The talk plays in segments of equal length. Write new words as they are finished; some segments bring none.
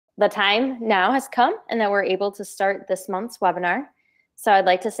The time now has come and that we're able to start this month's webinar. So I'd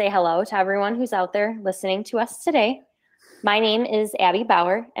like to say hello to everyone who's out there listening to us today. My name is Abby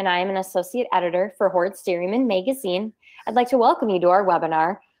Bauer, and I am an associate editor for Hoard's Dairyman magazine. I'd like to welcome you to our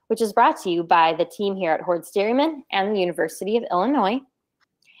webinar, which is brought to you by the team here at Hoard's Dairyman and the University of Illinois.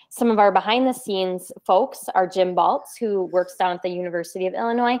 Some of our behind the scenes folks are Jim Baltz, who works down at the University of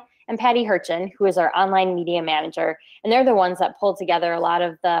Illinois, and Patty Hurchin, who is our online media manager. And they're the ones that pull together a lot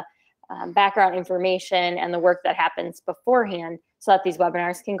of the background information and the work that happens beforehand so that these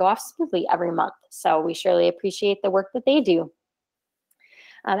webinars can go off smoothly every month. So we surely appreciate the work that they do.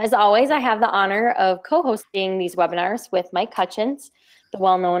 As always, I have the honor of co-hosting these webinars with Mike Hutchins, the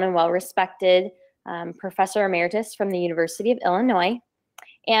well-known and well-respected Professor Emeritus from the University of Illinois.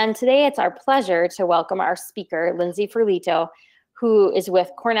 And today it's our pleasure to welcome our speaker, Lindsay Ferlito, who is with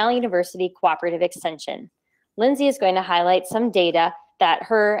Cornell University Cooperative Extension. Lindsay is going to highlight some data that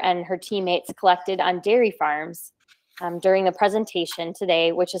her and her teammates collected on dairy farms during the presentation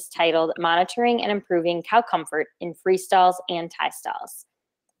today, which is titled Monitoring and Improving Cow Comfort in Freestalls and Tie Stalls.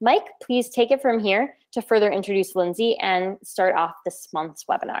 Mike, please take it from here to further introduce Lindsay and start off this month's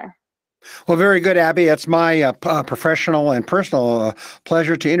webinar. Well, very good, Abby. It's my professional and personal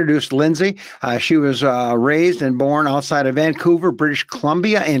pleasure to introduce Lindsay. She was raised and born outside of Vancouver, British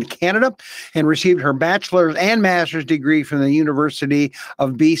Columbia in Canada, and received her bachelor's and master's degree from the University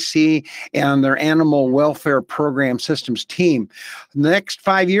of BC and their animal welfare program systems team. The next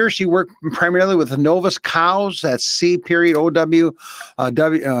 5 years, she worked primarily with the Novus cows, that's C.OW,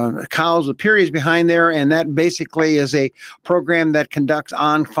 cows with periods behind there, and that basically is a program that conducts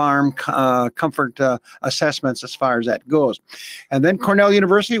on-farm comfort assessments as far as that goes. And then Cornell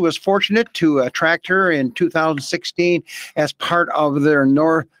University was fortunate to attract her in 2016 as part of their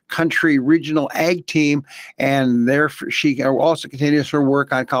North Country Regional Ag Team, and there she also continues her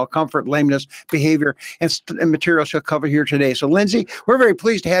work on cow comfort, lameness, behavior, and material she'll cover here today. So Lindsay, we're very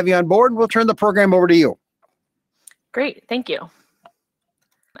pleased to have you on board. We'll turn the program over to you. Great, thank you.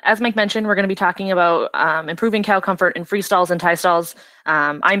 As Mike mentioned, we're going to be talking about improving cow comfort in free stalls and tie stalls.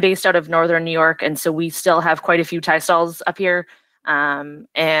 I'm based out of northern New York, and so we still have quite a few tie stalls up here, and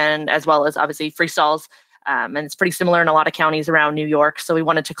as well as obviously free stalls. And it's pretty similar in a lot of counties around New York. So we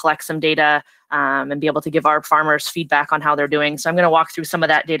wanted to collect some data and be able to give our farmers feedback on how they're doing. So I'm going to walk through some of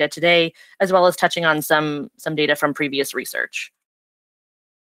that data today, as well as touching on some data from previous research.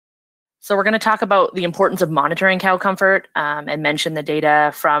 So we're going to talk about the importance of monitoring cow comfort and mention the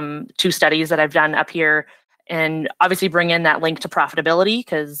data from 2 studies that I've done up here, and obviously bring in that link to profitability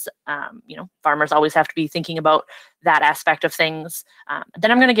because farmers always have to be thinking about that aspect of things. Then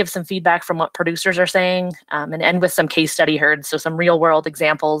I'm going to give some feedback from what producers are saying and end with some case study herds, so some real world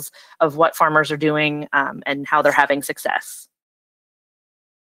examples of what farmers are doing and how they're having success.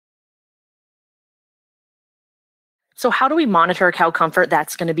 So how do we monitor cow comfort?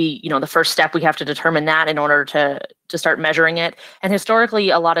 That's going to be, the first step. We have to determine that in order to start measuring it. And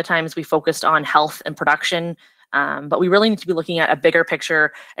historically, a lot of times we focused on health and production, but we really need to be looking at a bigger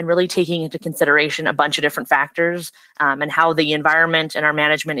picture and really taking into consideration a bunch of different factors and how the environment and our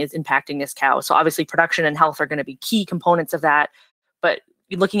management is impacting this cow. So obviously production and health are going to be key components of that, but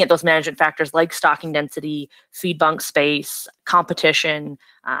looking at those management factors like stocking density, feed bunk space, competition,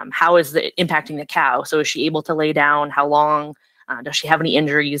 how is it impacting the cow? So is she able to lay down? How long? Does she have any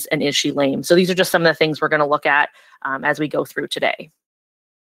injuries? And is she lame? So these are just some of the things we're going to look at as we go through today.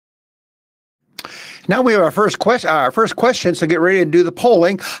 Now we have our first question, so get ready to do the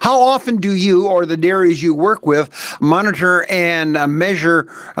polling. How often do you or the dairies you work with monitor and measure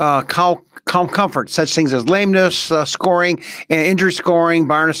cow comfort, such things as lameness, scoring, injury scoring,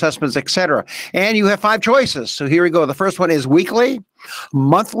 barn assessments, etc.? And you have 5 choices. So here we go. The first one is weekly,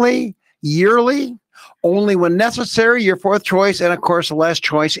 monthly, yearly, only when necessary, your 4th choice, and of course the last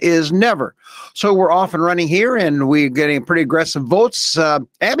choice is never. So we're off and running here, and we're getting pretty aggressive votes.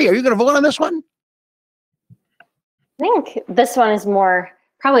 Abby, are you going to vote on this one? I think this one is more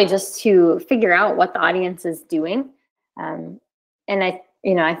probably just to figure out what the audience is doing. And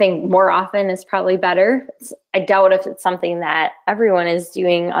I think more often is probably better. I doubt if it's something that everyone is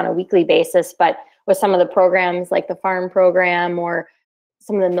doing on a weekly basis, but with some of the programs like the farm program or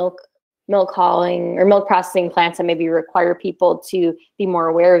some of the milk hauling or milk processing plants that maybe require people to be more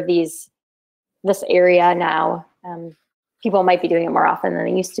aware of this area now, people might be doing it more often than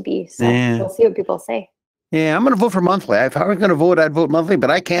they used to be. So we'll see what people say. Yeah, I'm going to vote for monthly. If I was going to vote, I'd vote monthly, but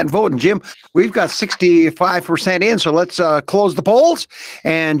I can't vote. And Jim, we've got 65% in, so let's close the polls.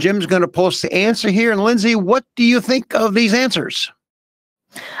 And Jim's going to post the answer here. And Lindsay, what do you think of these answers?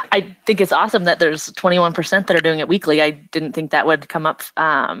 I think it's awesome that there's 21% that are doing it weekly. I didn't think that would come up.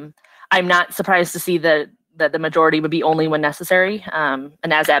 I'm not surprised to see that the majority would be only when necessary. And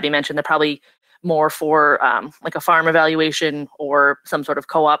as Abby mentioned, they're probably more for like a farm evaluation or some sort of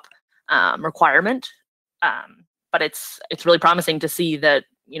co-op requirement. But it's really promising to see that,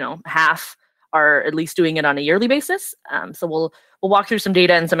 half are at least doing it on a yearly basis. So we'll walk through some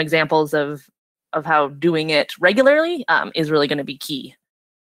data and some examples of how doing it regularly is really going to be key.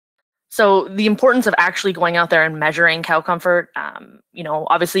 So the importance of actually going out there and measuring cow comfort,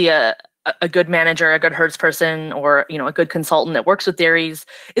 obviously a good manager, a good herds person, or a good consultant that works with dairies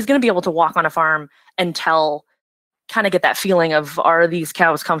is going to be able to walk on a farm and kind of get that feeling of, are these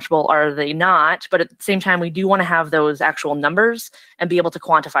cows comfortable, are they not? But at the same time, we do want to have those actual numbers and be able to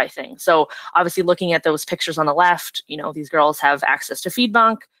quantify things. So obviously looking at those pictures on the left, these girls have access to feed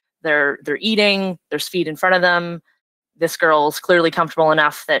bunk, they're eating, there's feed in front of them. This girl's clearly comfortable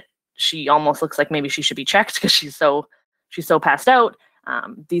enough that she almost looks like maybe she should be checked because she's so passed out.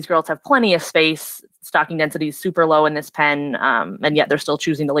 These girls have plenty of space, stocking density is super low in this pen, and yet they're still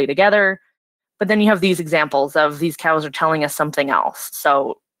choosing to lay together. But then you have these examples of these cows are telling us something else.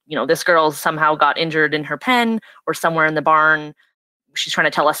 So, this girl somehow got injured in her pen or somewhere in the barn. She's trying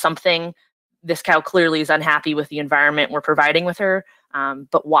to tell us something. This cow clearly is unhappy with the environment we're providing with her.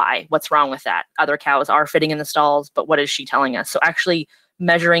 But why? What's wrong with that? Other cows are fitting in the stalls, but what is she telling us? So actually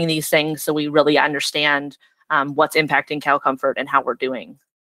measuring these things so we really understand what's impacting cow comfort and how we're doing.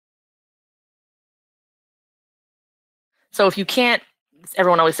 So if you can't,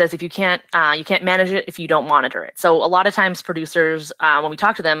 everyone always says, if you can't manage it if you don't monitor it. So a lot of times producers, when we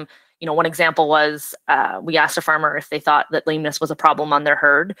talk to them, one example was we asked a farmer if they thought that lameness was a problem on their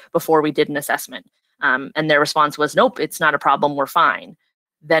herd before we did an assessment. And their response was, nope, it's not a problem, we're fine.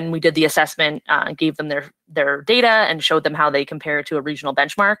 Then we did the assessment, gave them their data and showed them how they compare to a regional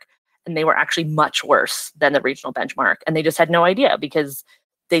benchmark. And they were actually much worse than the regional benchmark. And they just had no idea because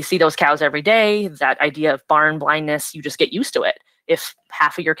they see those cows every day. That idea of barn blindness, you just get used to it. If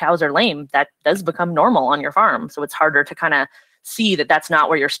half of your cows are lame, that does become normal on your farm. So it's harder to kind of see that that's not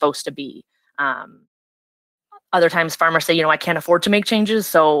where you're supposed to be. Other times farmers say, I can't afford to make changes.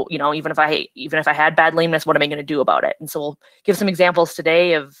 So, even if I had bad lameness, what am I going to do about it? And so we'll give some examples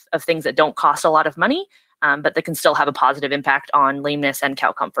today of things that don't cost a lot of money, but that can still have a positive impact on lameness and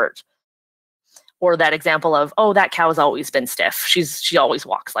cow comfort. Or that example of, that cow has always been stiff. She always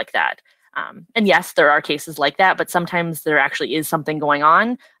walks like that. And yes, there are cases like that, but sometimes there actually is something going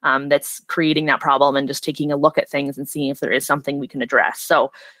on that's creating that problem, and just taking a look at things and seeing if there is something we can address.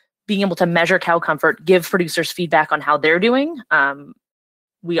 So being able to measure cow comfort, give producers feedback on how they're doing.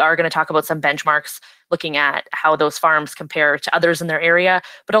 We are going to talk about some benchmarks, looking at how those farms compare to others in their area,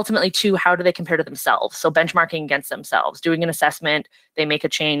 but ultimately too, how do they compare to themselves? So benchmarking against themselves, doing an assessment, they make a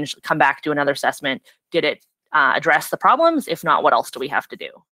change, come back, do another assessment. Did it address the problems? If not, what else do we have to do?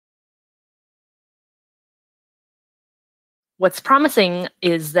 What's promising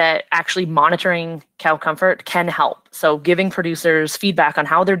is that actually monitoring cow comfort can help. So giving producers feedback on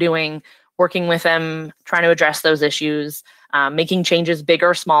how they're doing, working with them, trying to address those issues, making changes big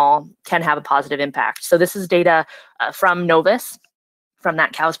or small can have a positive impact. So this is data from Novus, from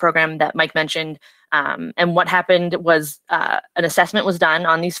that cows program that Mike mentioned. And what happened was an assessment was done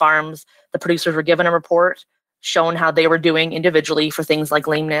on these farms. The producers were given a report, shown how they were doing individually for things like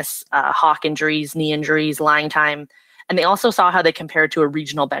lameness, hock injuries, knee injuries, lying time. And they also saw how they compared to a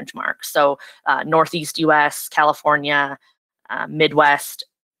regional benchmark. So Northeast US, California, Midwest,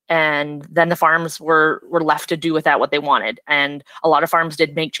 and then the farms were left to do with that what they wanted. And a lot of farms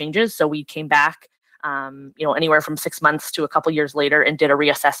did make changes. So we came back, anywhere from 6 months to a couple years later and did a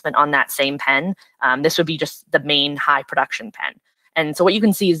reassessment on that same pen. This would be just the main high production pen. And so what you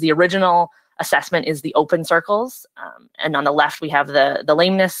can see is the original assessment is the open circles. And on the left, we have the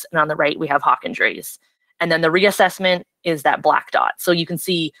lameness, and on the right, we have hock injuries. And then the reassessment is that black dot. So you can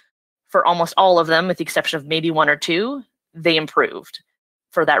see for almost all of them, with the exception of maybe one or two, they improved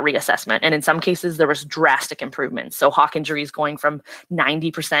for that reassessment. And in some cases, there was drastic improvements. So hock injuries going from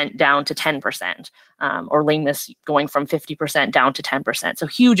 90% down to 10%, or lameness going from 50% down to 10%. So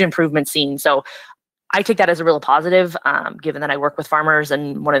huge improvement seen. So I take that as a real positive, given that I work with farmers,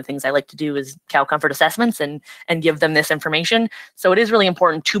 and one of the things I like to do is cow comfort assessments and give them this information. So it is really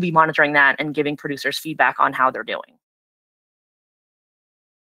important to be monitoring that and giving producers feedback on how they're doing.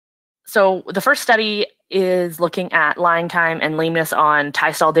 So the first study is looking at lying time and lameness on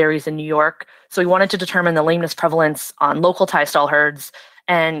tie stall dairies in New York. So we wanted to determine the lameness prevalence on local tie stall herds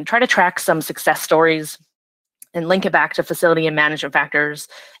and try to track some success stories and link it back to facility and management factors,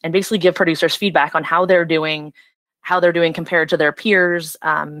 and basically give producers feedback on how they're doing how they're doing compared to their peers,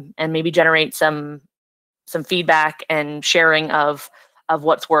 and maybe generate some feedback and sharing of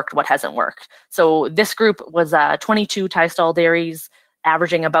what's worked, what hasn't worked. So this group was 22 tie stall dairies,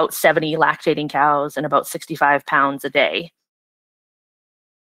 averaging about 70 lactating cows and about 65 pounds a day.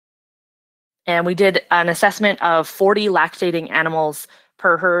 And we did an assessment of 40 lactating animals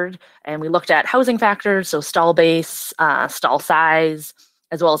per herd, and we looked at housing factors, so stall base, stall size,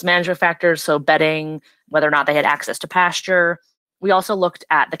 as well as management factors, so bedding, whether or not they had access to pasture. We also looked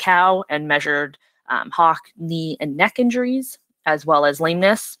at the cow and measured hock, knee, and neck injuries, as well as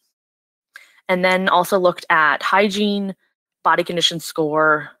lameness. And then also looked at hygiene, body condition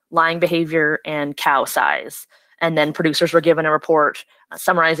score, lying behavior, and cow size. And then producers were given a report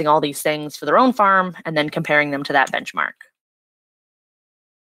summarizing all these things for their own farm and then comparing them to that benchmark.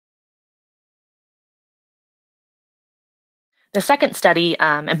 The second study,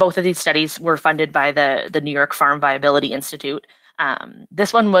 and both of these studies were funded by the New York Farm Viability Institute.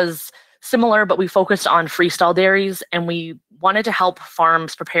 This one was similar, but we focused on freestall dairies, and we wanted to help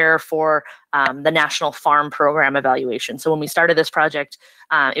farms prepare for the National Farm Program evaluation. So when we started this project,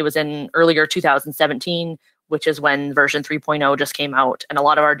 it was in earlier 2017, which is when version 3.0 just came out, and a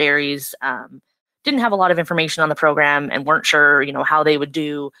lot of our dairies didn't have a lot of information on the program and weren't sure, how they would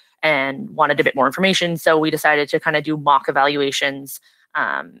do and wanted a bit more information. So we decided to kind of do mock evaluations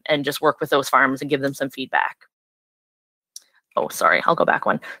and just work with those farms and give them some feedback. Oh, sorry, I'll go back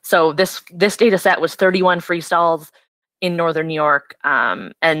one. So this data set was 31 freestalls in Northern New York,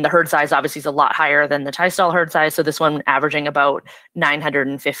 and the herd size obviously is a lot higher than the tie stall herd size. So this one averaging about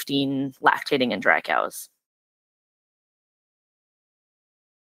 915 lactating and dry cows.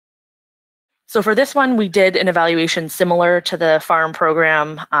 So for this one, we did an evaluation similar to the farm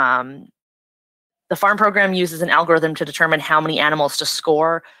program. The farm program uses an algorithm to determine how many animals to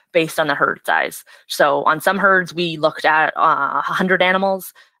score based on the herd size. So on some herds, we looked at 100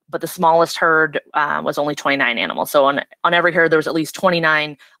 animals, but the smallest herd was only 29 animals. So on every herd, there was at least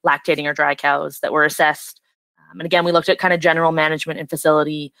 29 lactating or dry cows that were assessed. And again, we looked at kind of general management and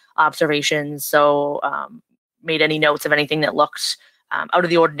facility observations. So made any notes of anything that looked out of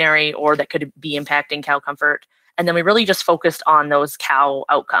the ordinary or that could be impacting cow comfort. And then we really just focused on those cow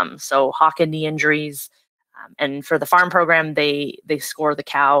outcomes. So hock and knee injuries. And for the farm program, they score the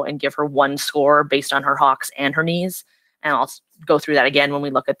cow and give her one score based on her hocks and her knees. And I'll go through that again when we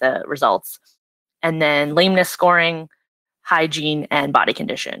look at the results. And then lameness scoring, hygiene, and body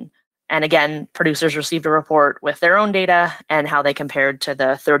condition. And again, producers received a report with their own data and how they compared to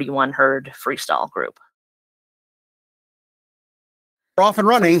the 31 herd freestall group. We're off and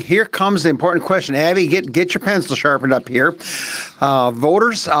running. Here comes the important question. Abby, get your pencil sharpened up here.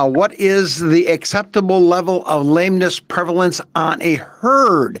 Voters, what is the acceptable level of lameness prevalence on a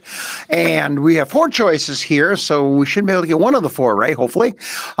herd? And we have 4 choices here, so we should be able to get one of the 4, right? Hopefully.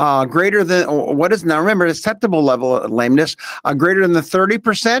 Greater than, what is, now remember, acceptable level of lameness, greater than the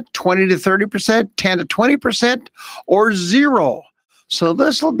 30%, 20 to 30%, 10 to 20%, or 0. So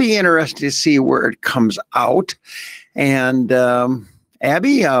this will be interesting to see where it comes out. And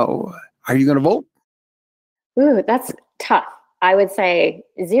Abby, are you going to vote? Ooh, that's tough. I would say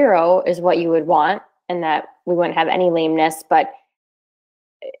 0 is what you would want, and that we wouldn't have any lameness. But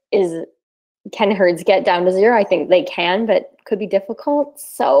can herds get down to 0? I think they can, but could be difficult.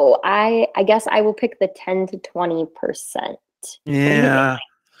 So I guess I will pick the 10 to 20%. Yeah.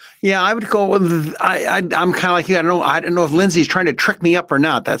 Yeah, I would go with, I'm kind of like you. I don't know if Lindsay's trying to trick me up or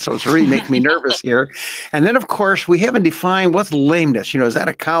not. That's what's really making me nervous here. And then, of course, we haven't defined what's lameness. Is that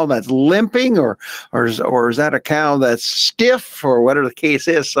a cow that's limping or is that a cow that's stiff or whatever the case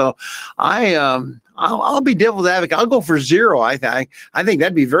is? So I'll be devil's advocate. I'll go for 0. I think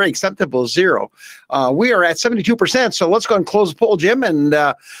that'd be very acceptable, 0. We are at 72%. So let's go and close the poll, Jim. And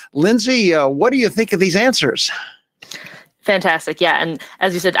Lindsay, what do you think of these answers? Fantastic. Yeah. And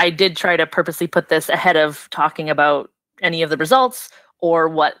as you said, I did try to purposely put this ahead of talking about any of the results or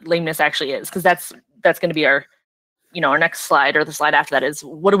what lameness actually is, because that's going to be our next slide, or the slide after that is,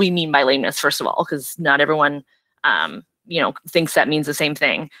 what do we mean by lameness, first of all, because not everyone, thinks that means the same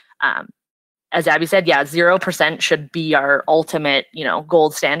thing. As Abby said, yeah, 0% should be our ultimate,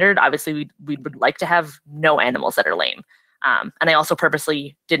 gold standard. Obviously, we would like to have no animals that are lame. And I also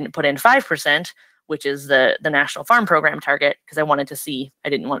purposely didn't put in 5%, which is the National Farm Program target, because I wanted to see, I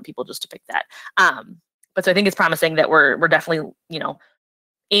didn't want people just to pick that. But so I think it's promising that we're definitely,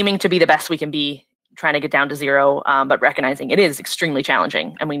 aiming to be the best we can be, trying to get down to 0, but recognizing it is extremely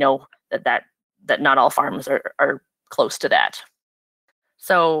challenging. And we know that not all farms are close to that.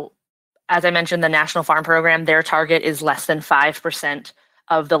 So as I mentioned, the National Farm Program, their target is less than 5%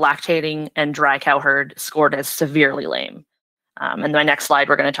 of the lactating and dry cow herd scored as severely lame. And my next slide,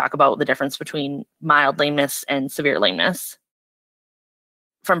 we're going to talk about the difference between mild lameness and severe lameness.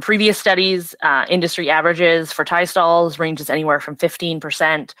 From previous studies, industry averages for tie stalls ranges anywhere from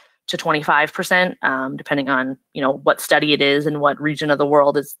 15% to 25%, depending on what study it is and what region of the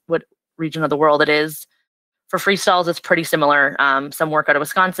world it is. For free stalls, it's pretty similar. Some work out of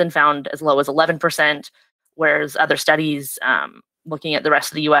Wisconsin found as low as 11%, whereas other studies looking at the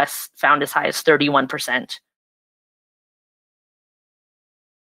rest of the US found as high as 31%.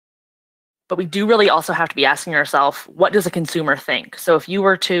 But we do really also have to be asking ourselves, what does a consumer think? So if you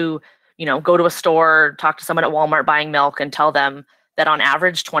were to, go to a store, talk to someone at Walmart buying milk and tell them that on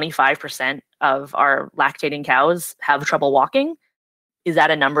average 25% of our lactating cows have trouble walking, is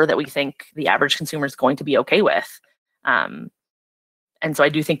that a number that we think the average consumer is going to be okay with? And so I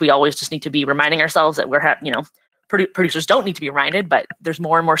do think we always just need to be reminding ourselves that producers don't need to be reminded, but there's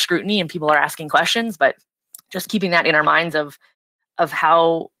more and more scrutiny and people are asking questions, but just keeping that in our minds of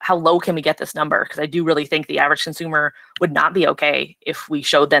how low can we get this number? Because I do really think the average consumer would not be okay if we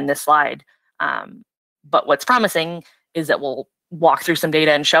showed them this slide. But what's promising is that we'll walk through some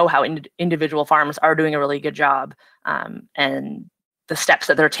data and show how individual farms are doing a really good job, and the steps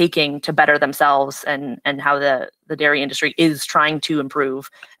that they're taking to better themselves, and how the dairy industry is trying to improve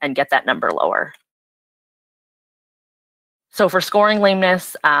and get that number lower. So for scoring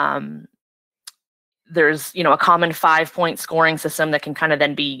lameness, there's a common 5-point scoring system that can kind of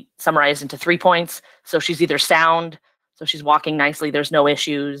then be summarized into 3 points. So she's either sound, so she's walking nicely, there's no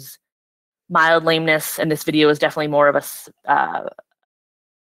issues. Mild lameness, and this video is definitely more of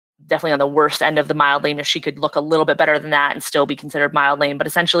definitely on the worst end of the mild lameness. She could look a little bit better than that and still be considered mild lame. But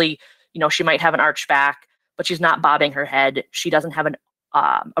essentially, she might have an arched back, but she's not bobbing her head. She doesn't have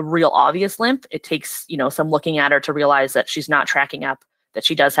a real obvious limp. It takes some looking at her to realize that she's not tracking up, that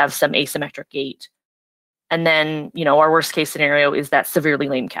she does have some asymmetric gait. And then, our worst case scenario is that severely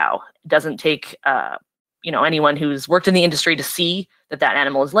lame cow. It doesn't take, anyone who's worked in the industry to see that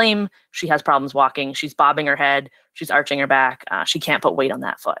animal is lame. She has problems walking. She's bobbing her head. She's arching her back. She can't put weight on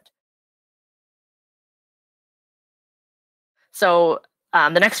that foot. So the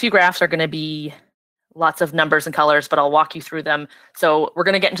next few graphs are going to be lots of numbers and colors, but I'll walk you through them. So we're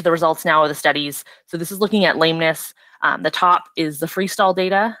going to get into the results now of the studies. So this is looking at lameness. The top is the freestall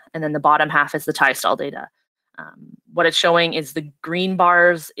data, and then the bottom half is the tie stall data. What it's showing is the green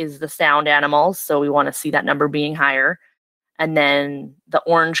bars is the sound animals, so we want to see that number being higher. And then the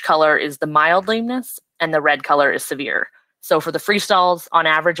orange color is the mild lameness, and the red color is severe. So for the freestalls, on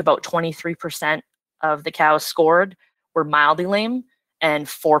average, about 23% of the cows scored were mildly lame, and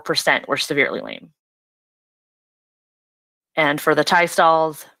 4% were severely lame. And for the tie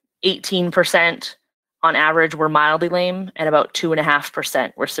stalls, 18% on average were mildly lame, and about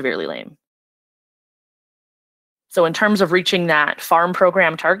 2.5% were severely lame. So in terms of reaching that farm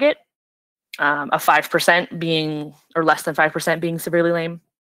program target, of 5% being, or less than 5% being severely lame,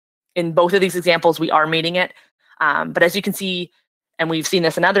 in both of these examples, we are meeting it. But as you can see, and we've seen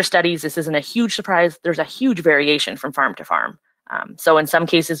this in other studies, this isn't a huge surprise. There's a huge variation from farm to farm. So in some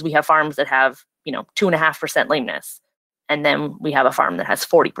cases, we have farms that have 2.5% lameness, and then we have a farm that has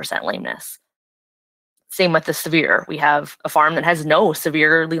 40% lameness. Same with the severe. We have a farm that has no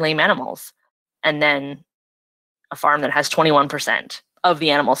severely lame animals, and then a farm that has 21% of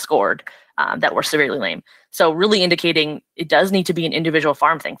the animals scored that were severely lame. So really indicating it does need to be an individual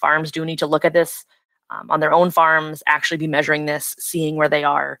farm thing. Farms do need to look at this on their own farms, actually be measuring this, seeing where they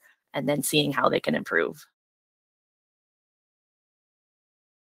are, and then seeing how they can improve.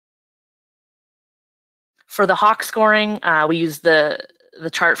 For the Hawk scoring, we use the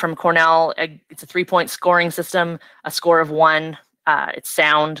chart from Cornell. It's a 3-point scoring system. A score of 1, it's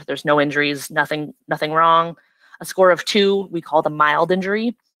sound. There's no injuries, nothing wrong. A score of 2, we call the mild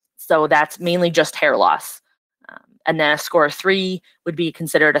injury. So that's mainly just hair loss. And then a score of 3 would be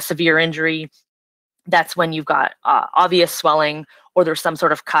considered a severe injury. That's when you've got obvious swelling, or there's some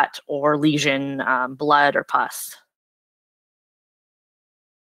sort of cut or lesion, blood or pus.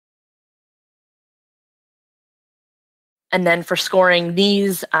 And then for scoring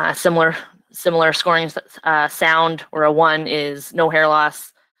these, similar scoring, sound, or a 1 is no hair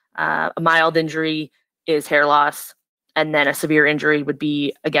loss. A mild injury is hair loss. And then a severe injury would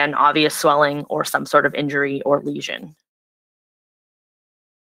be, again, obvious swelling or some sort of injury or lesion.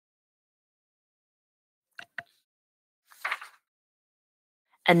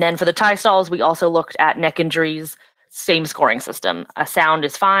 And then for the tie stalls, we also looked at neck injuries, same scoring system. A sound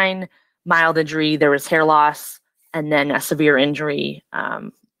is fine. Mild injury, there was hair loss. And then a severe injury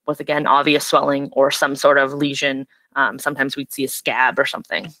was, again, obvious swelling or some sort of lesion Sometimes we'd see a scab or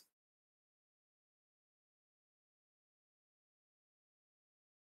something.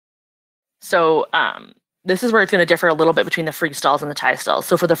 So this is where it's going to differ a little bit between the free stalls and the tie stalls.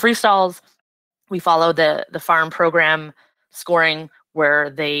 So for the free stalls, we follow the farm program scoring, where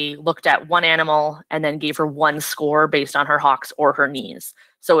they looked at one animal and then gave her one score based on her hocks or her knees.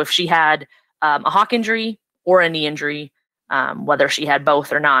 So if she had a hock injury or a knee injury, whether she had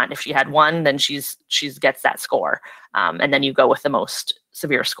both or not, if she had one, then she gets that score. And then you go with the most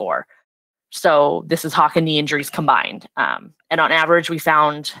severe score. So this is hock and knee injuries combined. And on average, we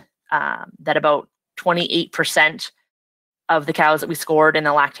found that about 28% of the cows that we scored in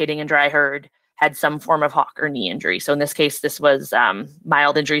the lactating and dry herd had some form of hock or knee injury. So in this case, this was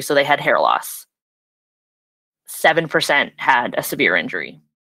mild injury, so they had hair loss. 7% had a severe injury.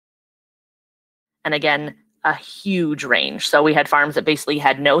 And again, a huge range. So we had farms that basically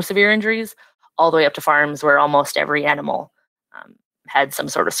had no severe injuries, all the way up to farms where almost every animal had some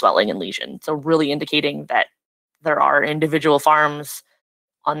sort of swelling and lesion. So really indicating that there are individual farms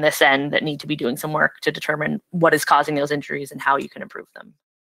on this end that need to be doing some work to determine what is causing those injuries and how you can improve them.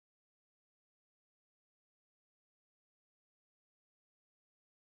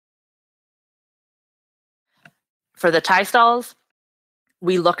 For the tie stalls,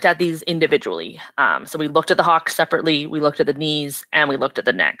 we looked at these individually. So we looked at the hocks separately, we looked at the knees, and we looked at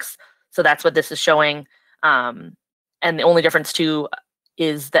the necks. So that's what this is showing. And the only difference too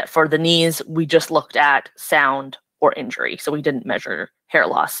is that for the knees, we just looked at sound or injury. So we didn't measure hair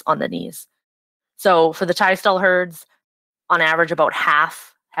loss on the knees. So for the tie stall herds, on average, about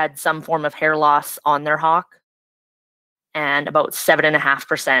half had some form of hair loss on their hock, and about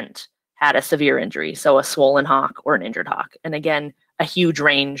 7.5% had a severe injury, so a swollen hock or an injured hock. And again, a huge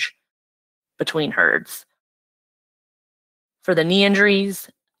range between herds. For the knee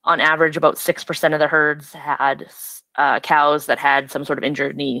injuries, on average, about 6% of the herds had cows that had some sort of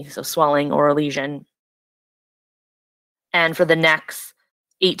injured knee, so swelling or a lesion. And for the necks,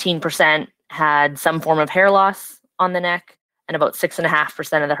 18% had some form of hair loss on the neck, and about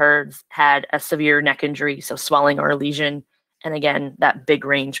 6.5% of the herds had a severe neck injury, so swelling or a lesion. And again, that big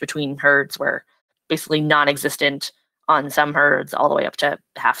range between herds where basically non-existent on some herds, all the way up to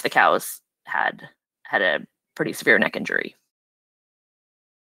half the cows had a pretty severe neck injury.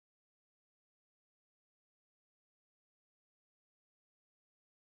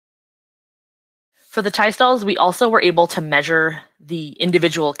 For the tie stalls, we also were able to measure the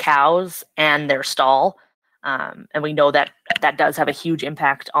individual cows and their stall. And we know that that does have a huge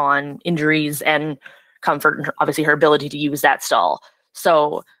impact on injuries and comfort, and obviously her ability to use that stall.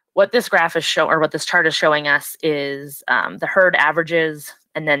 So what this graph is showing, or what this chart is showing us, is the herd averages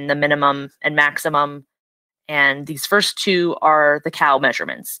and then the minimum and maximum. And these first two are the cow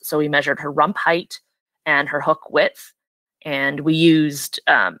measurements. So we measured her rump height and her hook width. And we used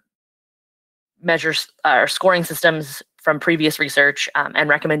measures or scoring systems from previous research and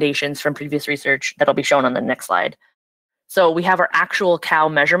recommendations from previous research that'll be shown on the next slide. So we have our actual cow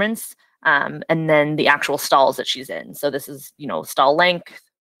measurements and then the actual stalls that she's in. So this is, stall length,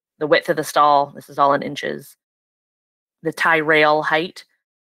 the width of the stall. This is all in inches. The tie rail height,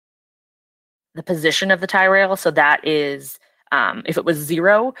 the position of the tie rail. So that is, if it was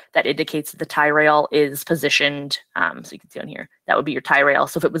 0, that indicates that the tie rail is positioned. So you can see on here, that would be your tie rail.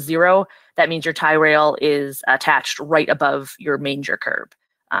 So if it was 0, that means your tie rail is attached right above your manger curb.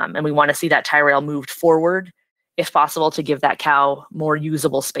 And we want to see that tie rail moved forward, if possible, to give that cow more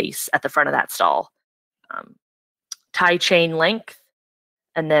usable space at the front of that stall. Tie chain length,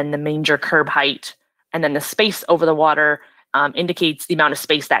 and then the manger curb height, and then the space over the water indicates the amount of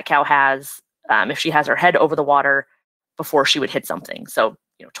space that cow has if she has her head over the water before she would hit something. So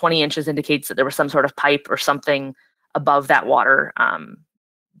 20 inches indicates that there was some sort of pipe or something above that water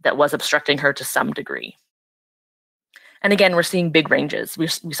that was obstructing her to some degree. And again, we're seeing big ranges. We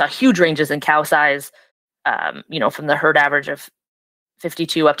saw huge ranges in cow size, from the herd average of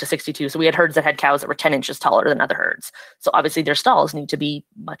 52 up to 62. So we had herds that had cows that were 10 inches taller than other herds. So obviously their stalls need to be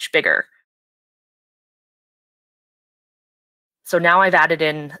much bigger. So now I've added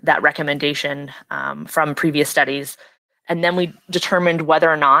in that recommendation from previous studies, and then we determined whether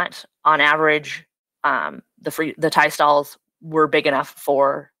or not, on average, the tie stalls were big enough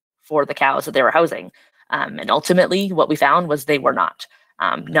for the cows that they were housing. And ultimately, what we found was they were not.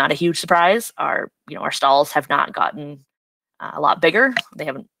 Not a huge surprise. Our stalls have not gotten a lot bigger. They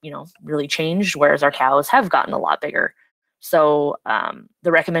haven't, really changed, whereas our cows have gotten a lot bigger. So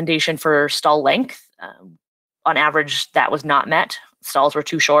the recommendation for stall length, on average, that was not met. Stalls were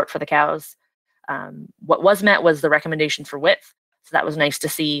too short for the cows. What was met was the recommendation for width. So that was nice to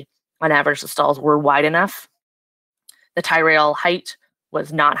see. On average, the stalls were wide enough. The tie rail height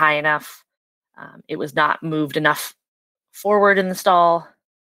was not high enough. It was not moved enough forward in the stall.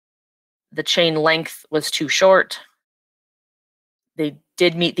 The chain length was too short. They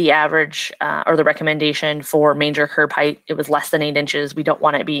did meet the average or the recommendation for manger curb height. It was less than 8 inches. We don't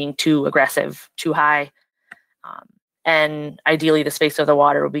want it being too aggressive, too high. And ideally, the space of the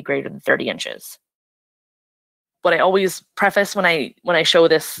water would be greater than 30 inches. What I always preface when I show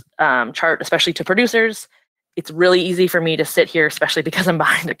this chart, especially to producers, it's really easy for me to sit here, especially because I'm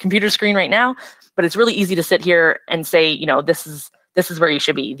behind a computer screen right now, but it's really easy to sit here and say, you know, this is where you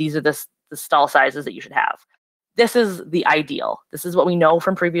should be. These are the stall sizes that you should have. This is the ideal. This is what we know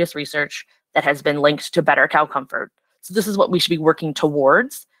from previous research that has been linked to better cow comfort. So this is what we should be working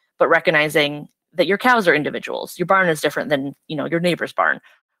towards, but recognizing that your cows are individuals. Your barn is different than, you know, your neighbor's barn.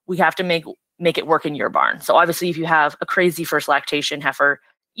 We have to make it work in your barn. So obviously, if you have a crazy first lactation heifer,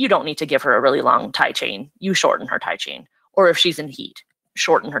 you don't need to give her a really long tie chain. You shorten her tie chain. Or if she's in heat,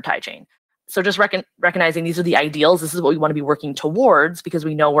 shorten her tie chain. So just recognizing these are the ideals. This is what we want to be working towards because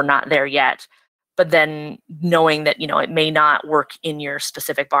we know we're not there yet. But then knowing that, you know, it may not work in your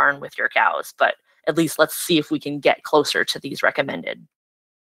specific barn with your cows, but at least let's see if we can get closer to these recommended.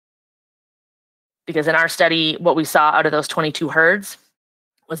 Because in our study, what we saw out of those 22 herds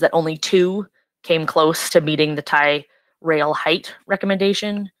was that only 2 came close to meeting the tie rail height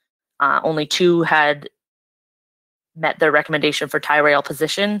recommendation. Only 2 had met their recommendation for tie rail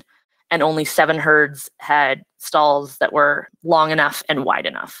position, and only 7 herds had stalls that were long enough and wide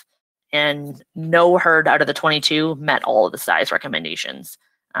enough. And no herd out of the 22 met all of the size recommendations.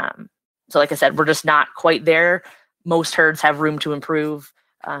 So like I said, we're just not quite there. Most herds have room to improve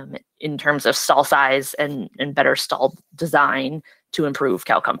in terms of stall size and better stall design to improve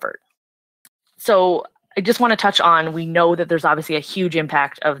cow comfort. So I just want to touch on, we know that there's obviously a huge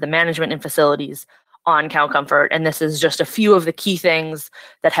impact of the management and facilities on cow comfort. And this is just a few of the key things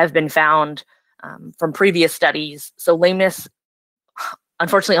that have been found from previous studies. So lameness,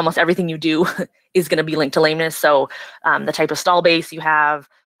 unfortunately, almost everything you do is going to be linked to lameness. So the type of stall base you have,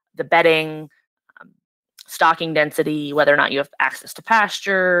 the bedding, stocking density, whether or not you have access to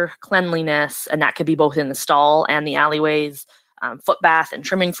pasture, cleanliness, and that could be both in the stall and the alleyways, foot bath and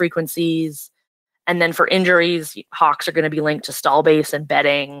trimming frequencies. And then for injuries, hocks are going to be linked to stall base and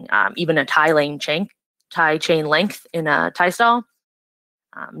bedding, even a tie chain length in a tie stall.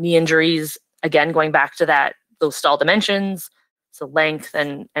 Knee injuries, again, going back to those stall dimensions, so length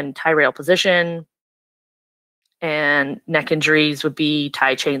and tie rail position. And neck injuries would be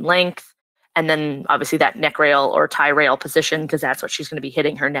tie chain length. And then obviously that neck rail or tie rail position, because that's what she's going to be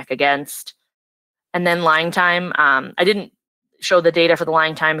hitting her neck against. And then lying time. I didn't show the data for the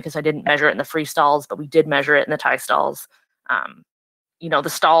lying time because I didn't measure it in the free stalls, but we did measure it in the tie stalls. You know,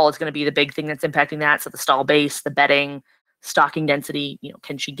 the stall is going to be the big thing that's impacting that. So the stall base, the bedding, stocking density, you know,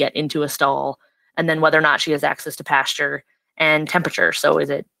 can she get into a stall? And then whether or not she has access to pasture and temperature. So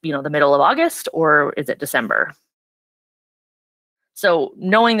is it, you know, the middle of August or is it December? So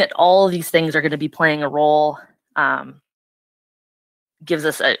knowing that all of these things are going to be playing a role gives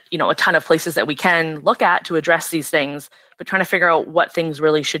us a ton of places that we can look at to address these things, but trying to figure out what things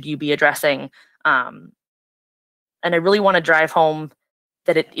really should you be addressing. And I really want to drive home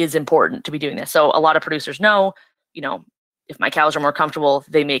that it is important to be doing this. So a lot of producers know, you know, if my cows are more comfortable,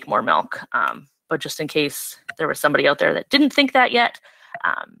 they make more milk. But just in case there was somebody out there that didn't think that yet,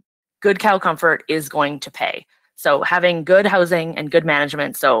 good cow comfort is going to pay. So having good housing and good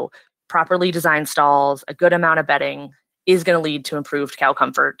management, so properly designed stalls, a good amount of bedding is going to lead to improved cow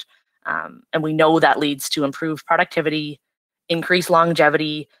comfort. And we know that leads to improved productivity, increased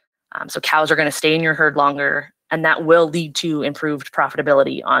longevity. So cows are going to stay in your herd longer, and that will lead to improved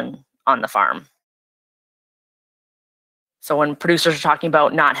profitability on the farm. So when producers are talking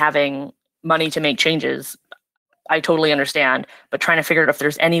about not having money to make changes, I totally understand, but trying to figure out if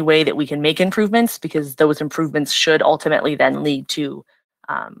there's any way that we can make improvements, because those improvements should ultimately then lead to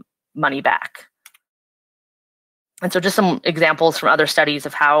money back. And so just some examples from other studies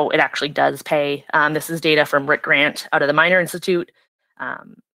of how it actually does pay. This is data from Rick Grant out of the Miner Institute,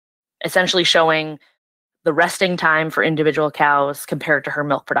 essentially showing the resting time for individual cows compared to her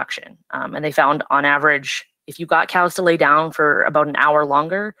milk production. And they found on average, if you got cows to lay down for about an hour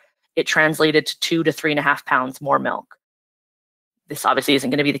longer, it translated to 2 to 3.5 pounds more milk. This obviously isn't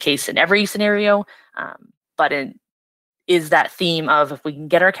going to be the case in every scenario, but it is that theme of if we can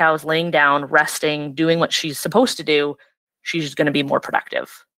get our cows laying down, resting, doing what she's supposed to do, she's going to be more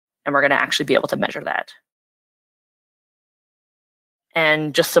productive. And we're going to actually be able to measure that.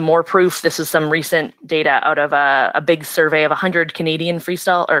 And just some more proof, this is some recent data out of a big survey of 100 Canadian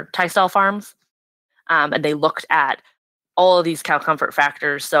freestall or tie stall farms. And they looked at all of these cow comfort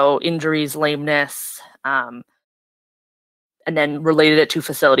factors, so injuries, lameness, and then related it to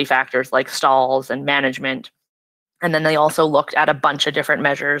facility factors like stalls and management. And then they also looked at a bunch of different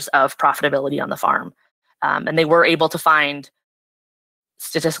measures of profitability on the farm. And they were able to find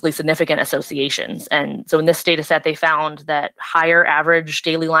statistically significant associations. And so in this data set, they found that higher average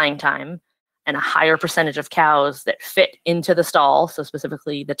daily lying time and a higher percentage of cows that fit into the stall, so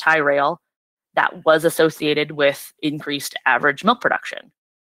specifically the tie rail, that was associated with increased average milk production.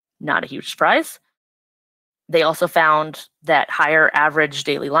 Not a huge surprise. They also found that higher average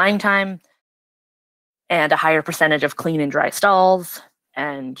daily lying time and a higher percentage of clean and dry stalls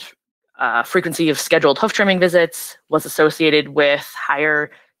and frequency of scheduled hoof trimming visits was associated with higher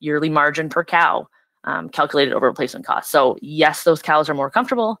yearly margin per cow, calculated over replacement costs. So yes, those cows are more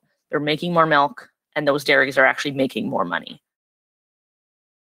comfortable, they're making more milk, and those dairies are actually making more money.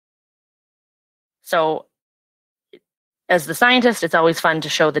 So as the scientist, it's always fun to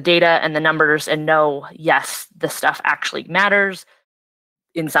show the data and the numbers and know, yes, this stuff actually matters.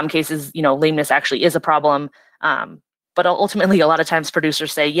 In some cases, lameness actually is a problem. But ultimately, a lot of times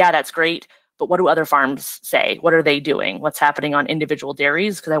producers say, yeah, that's great, but what do other farms say? What are they doing? What's happening on individual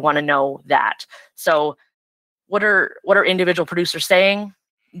dairies? Because I want to know that. So what are individual producers saying?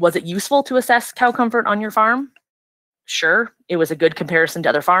 Was it useful to assess cow comfort on your farm? Sure, it was a good comparison to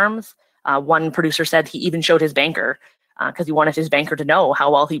other farms. One producer said he even showed his banker because he wanted his banker to know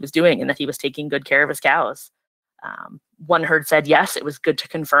how well he was doing and that he was taking good care of his cows. One herd said, yes, it was good to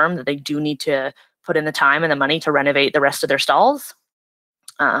confirm that they do need to put in the time and the money to renovate the rest of their stalls.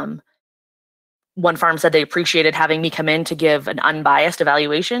 One farm said they appreciated having me come in to give an unbiased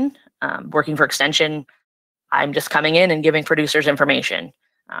evaluation. Working for Extension, I'm just coming in and giving producers information.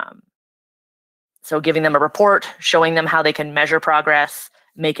 So giving them a report, showing them how they can measure progress,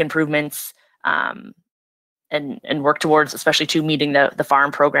 make improvements, and work towards, especially to meeting the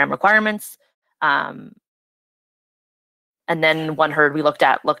farm program requirements. And then one herd we looked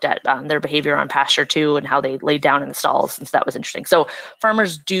at their behavior on pasture too, and how they laid down in the stalls, since that was interesting. So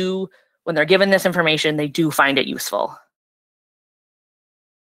farmers do, when they're given this information, they do find it useful.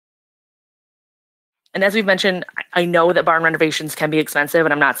 And as we've mentioned, I know that barn renovations can be expensive,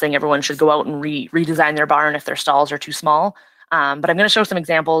 and I'm not saying everyone should go out and redesign their barn if their stalls are too small. But I'm going to show some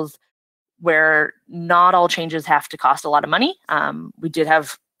examples where not all changes have to cost a lot of money. We did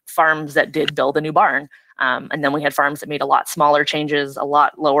have farms that did build a new barn. And then we had farms that made a lot smaller changes, a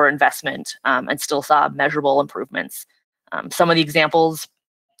lot lower investment, and still saw measurable improvements. Some of the examples,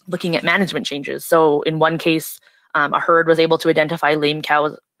 looking at management changes. So in one case, a herd was able to identify lame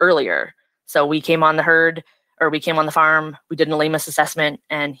cows earlier. So we came on the farm, we did an lameness assessment,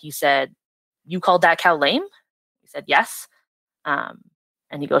 and he said, "You called that cow lame?" We said, "Yes." And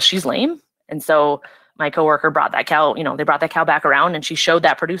he goes, "She's lame." And so my coworker brought that cow, they brought that cow back around, and she showed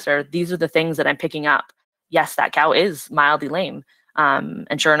that producer, "These are the things that I'm picking up. Yes, that cow is mildly lame."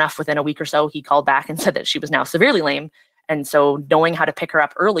 And sure enough, within a week or so, he called back and said that she was now severely lame. And so knowing how to pick her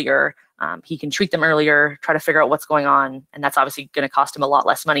up earlier, he can treat them earlier, try to figure out what's going on. And that's obviously going to cost him a lot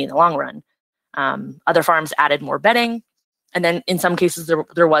less money in the long run. Other farms added more bedding. And then in some cases,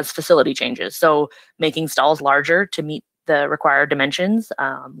 there was facility changes. So making stalls larger to meet the required dimensions,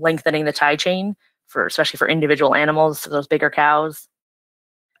 lengthening the tie chain, especially for individual animals, so those bigger cows,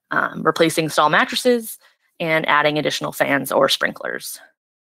 replacing stall mattresses, and adding additional fans or sprinklers.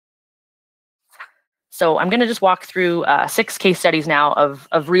 So I'm going to just walk through 6 case studies now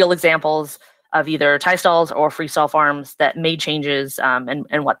of real examples of either tie stalls or freestall farms that made changes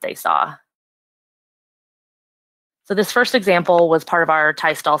and what they saw. So this first example was part of our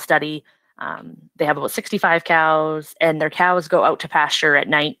tie stall study. They have about 65 cows, and their cows go out to pasture at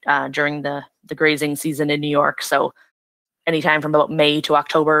night during the grazing season in New York. So anytime from about May to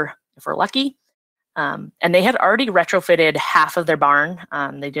October, if we're lucky. And they had already retrofitted half of their barn.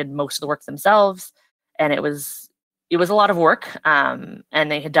 They did most of the work themselves, and it was a lot of work. And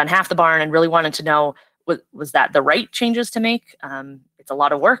they had done half the barn and really wanted to know, was that the right changes to make? It's a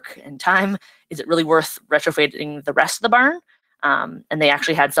lot of work and time. Is it really worth retrofitting the rest of the barn? And they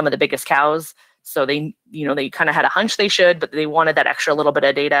actually had some of the biggest cows. So they kind of had a hunch they should, but they wanted that extra little bit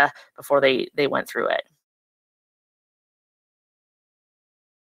of data before they went through it.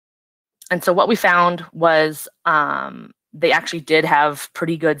 And so what we found was they actually did have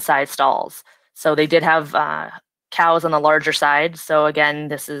pretty good sized stalls. So they did have cows on the larger side. So again,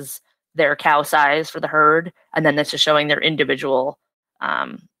 this is their cow size for the herd. And then this is showing their individual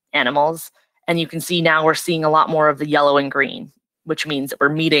animals. And you can see now we're seeing a lot more of the yellow and green, which means that we're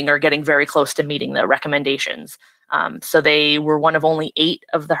meeting or getting very close to meeting the recommendations. So they were one of only 8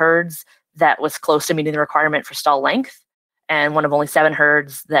 of the herds that was close to meeting the requirement for stall length. and one of only 7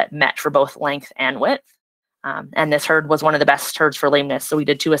 herds that met for both length and width. And this herd was one of the best herds for lameness. So we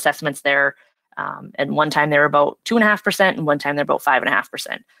did 2 assessments there. And one time they were about 2.5%, and one time they're about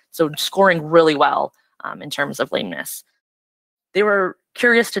 5.5%. So scoring really well in terms of lameness. They were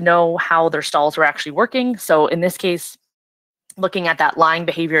curious to know how their stalls were actually working. So in this case, looking at that lying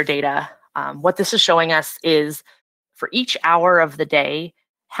behavior data, what this is showing us is for each hour of the day,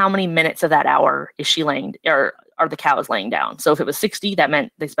 how many minutes of that hour is she laying, or are the cows laying down? So if it was 60, that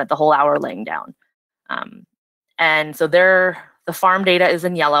meant they spent the whole hour laying down. And so the farm data is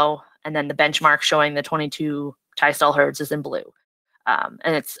in yellow, and then the benchmark showing the 22 tie stall herds is in blue.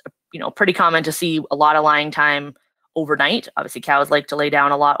 And it's pretty common to see a lot of lying time overnight. Obviously, cows like to lay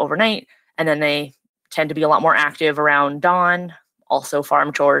down a lot overnight, and then they tend to be a lot more active around dawn. Also,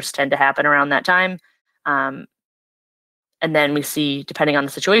 farm chores tend to happen around that time. And then we see, depending on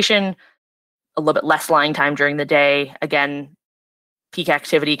the situation, a little bit less lying time during the day. Again, peak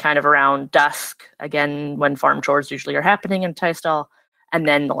activity kind of around dusk, again, when farm chores usually are happening in a tie stall, and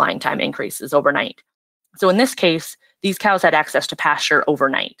then the lying time increases overnight. So in this case, these cows had access to pasture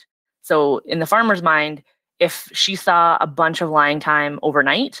overnight. So in the farmer's mind, if she saw a bunch of lying time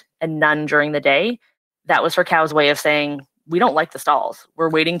overnight and none during the day, that was her cow's way of saying, we don't like the stalls.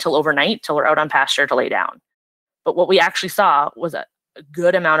 We're waiting till overnight, till we're out on pasture to lay down. But what we actually saw was a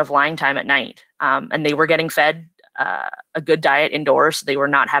good amount of lying time at night. And they were getting fed a good diet indoors. So they were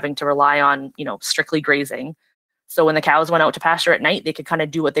not having to rely on, strictly grazing. So when the cows went out to pasture at night, they could kind of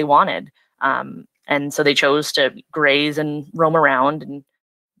do what they wanted. And so they chose to graze and roam around. And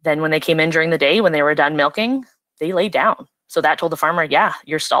then when they came in during the day, when they were done milking, they laid down. So that told the farmer, yeah,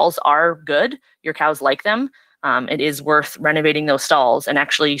 your stalls are good. Your cows like them. It is worth renovating those stalls. And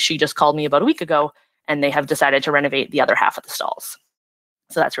actually, she just called me about a week ago, and they have decided to renovate the other half of the stalls.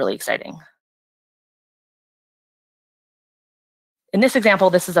 So that's really exciting. In this example,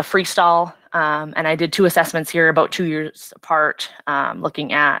 this is a free stall, and I did 2 assessments here about 2 years apart,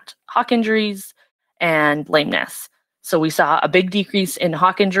 looking at hock injuries and lameness. So we saw a big decrease in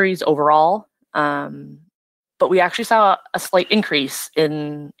hock injuries overall, but we actually saw a slight increase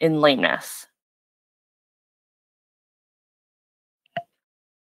in lameness.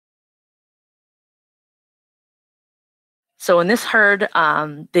 So in this herd,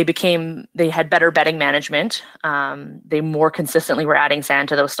 they had better bedding management. They more consistently were adding sand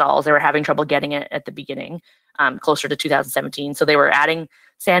to those stalls. They were having trouble getting it at the beginning, closer to 2017. So they were adding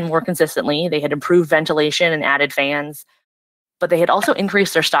sand more consistently. They had improved ventilation and added fans, but they had also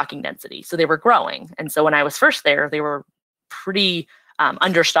increased their stocking density. So they were growing. And so when I was first there, they were pretty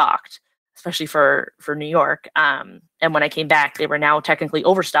understocked, especially for New York. And when I came back, they were now technically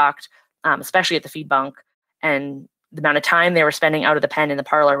overstocked, especially at the feed bunk. And the amount of time they were spending out of the pen in the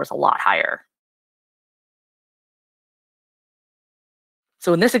parlor was a lot higher.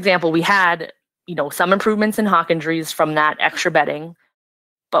 So in this example, we had, some improvements in hock injuries from that extra bedding,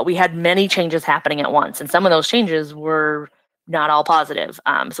 but we had many changes happening at once. And some of those changes were not all positive.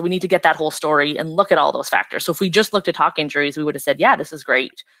 So we need to get that whole story and look at all those factors. So if we just looked at hock injuries, we would have said, yeah, this is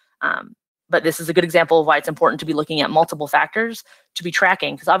great. But this is a good example of why it's important to be looking at multiple factors to be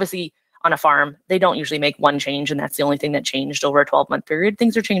tracking, because obviously on a farm, they don't usually make one change, and that's the only thing that changed over a 12-month period.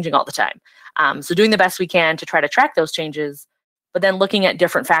 Things are changing all the time. So doing the best we can to try to track those changes, but then looking at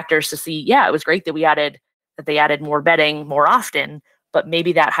different factors to see, yeah, it was great that they added more bedding more often, but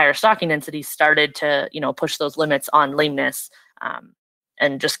maybe that higher stocking density started to, push those limits on lameness,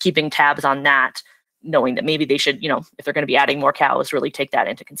 and just keeping tabs on that, knowing that maybe they should, if they're going to be adding more cows, really take that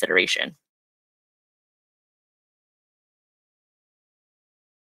into consideration.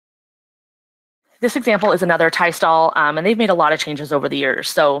 This example is another tie stall, and they've made a lot of changes over the years.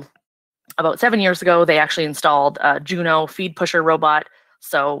 So about 7 years ago, they actually installed a Juno feed pusher robot.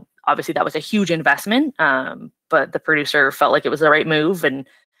 So obviously that was a huge investment, but the producer felt like it was the right move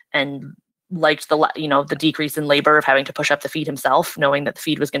and liked the decrease in labor of having to push up the feed himself, knowing that the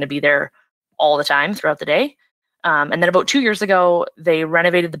feed was going to be there all the time throughout the day. And then about 2 years ago, they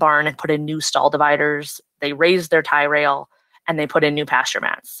renovated the barn and put in new stall dividers. They raised their tie rail, and they put in new pasture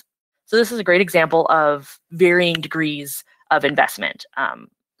mats. So this is a great example of varying degrees of investment.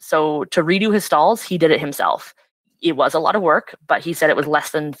 So to redo his stalls, he did it himself. It was a lot of work, but he said it was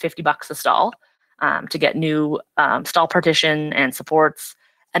less than $50 a stall to get new stall partition and supports.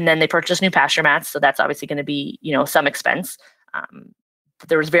 And then they purchased new pasture mats. So that's obviously going to be, some expense. But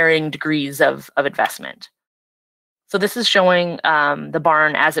there was varying degrees of investment. So this is showing the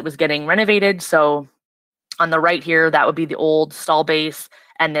barn as it was getting renovated. So on the right here, that would be the old stall base.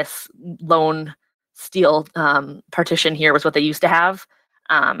 And this lone steel partition here was what they used to have.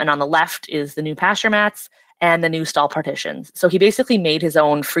 And on the left is the new pasture mats. and the new stall partitions. So he basically made his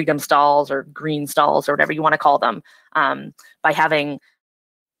own freedom stalls or green stalls or whatever you want to call them, by having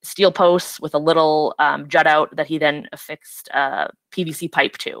steel posts with a little jut out that he then affixed PVC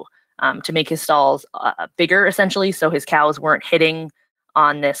pipe to make his stalls bigger, essentially, so his cows weren't hitting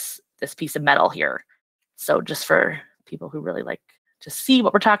on this piece of metal here. So just for people who really like to see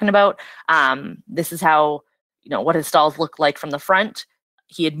what we're talking about, this is how, what his stalls look like from the front.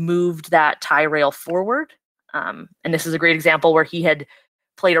 He had moved that tie rail forward. And this is a great example where he had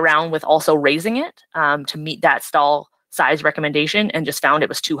played around with also raising it to meet that stall size recommendation and just found it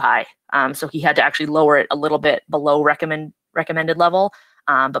was too high. So he had to actually lower it a little bit below recommended level.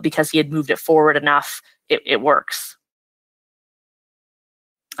 But because he had moved it forward enough, it works.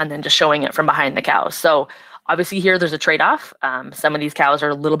 And then just showing it from behind the cows. So obviously here there's a trade-off. Some of these cows are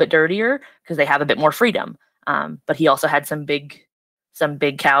a little bit dirtier because they have a bit more freedom. But he also had some big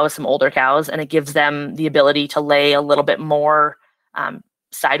cows, some older cows, and it gives them the ability to lay a little bit more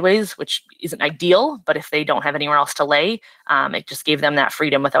sideways, which isn't ideal, but if they don't have anywhere else to lay, it just gave them that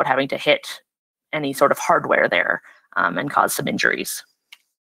freedom without having to hit any sort of hardware there and cause some injuries.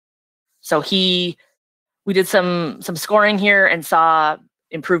 So we did some scoring here and saw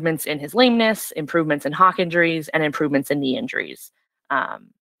improvements in his lameness, improvements in hock injuries, and improvements in knee injuries.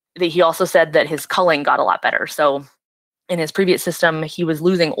 He also said that his culling got a lot better. So in his previous system, he was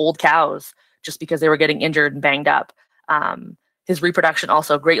losing old cows just because they were getting injured and banged up. His reproduction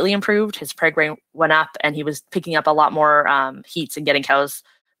also greatly improved. His preg rate went up, and he was picking up a lot more heats and getting cows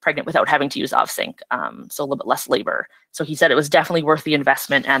pregnant without having to use off-sync, so a little bit less labor. So he said it was definitely worth the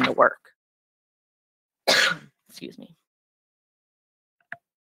investment and the work. Excuse me.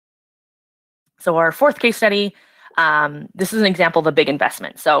 So our fourth case study, this is an example of a big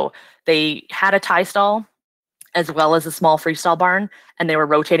investment. So they had a tie stall as well as a small freestall barn, and they were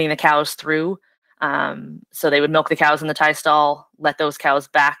rotating the cows through. So they would milk the cows in the tie stall, let those cows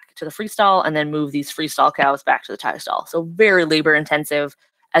back to the freestall, and then move these freestall cows back to the tie stall. So very labor intensive.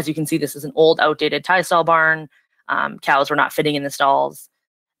 As you can see, this is an old, outdated tie stall barn. Cows were not fitting in the stalls.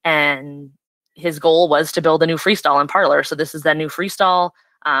 And his goal was to build a new freestall and parlor. So this is the new freestall.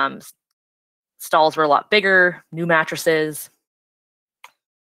 Stalls were a lot bigger, new mattresses.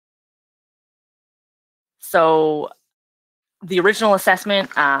 So the original assessment,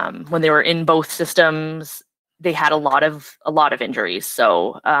 when they were in both systems, they had a lot of injuries.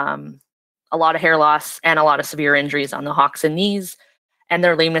 So a lot of hair loss and a lot of severe injuries on the hocks and knees, and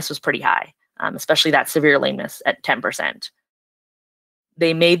their lameness was pretty high, especially that severe lameness at 10%.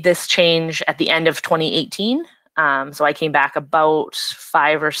 They made this change at the end of 2018. So I came back about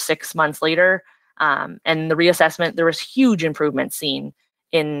 5 or 6 months later, and the reassessment, there was huge improvement seen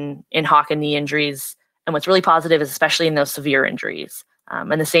in hock and knee injuries. And what's really positive is especially in those severe injuries.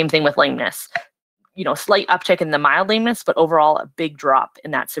 And the same thing with lameness. Slight uptick in the mild lameness, but overall a big drop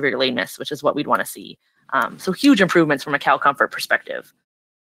in that severe lameness, which is what we'd want to see. So huge improvements from a cow comfort perspective.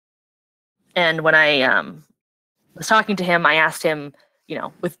 And when I was talking to him, I asked him,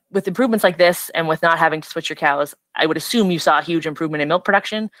 with improvements like this and with not having to switch your cows, I would assume you saw a huge improvement in milk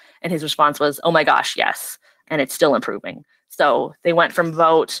production. And his response was, oh my gosh, yes. And it's still improving. So they went from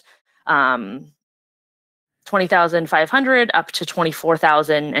about 20,500 up to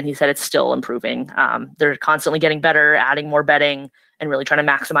 24,000. And he said it's still improving. They're constantly getting better, adding more bedding, and really trying to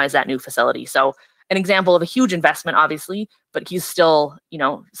maximize that new facility. So an example of a huge investment, obviously, but he's still,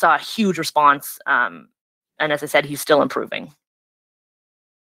 saw a huge response. And as I said, he's still improving.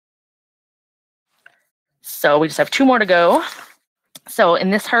 So we just have 2 more to go. So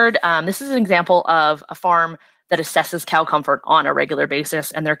in this herd, this is an example of a farm that assesses cow comfort on a regular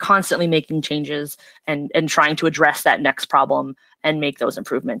basis, and they're constantly making changes and trying to address that next problem and make those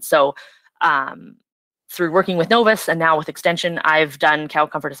improvements. So through working with Novus and now with Extension, I've done cow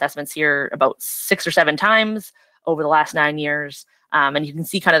comfort assessments here about 6 or 7 times over the last 9 years. And you can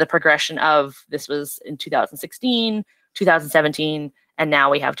see kind of the progression of, this was in 2016, 2017, and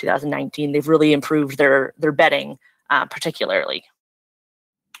now we have 2019. They've really improved their bedding, particularly.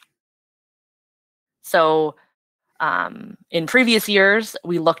 So in previous years,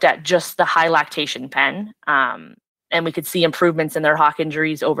 we looked at just the high lactation pen, and we could see improvements in their hock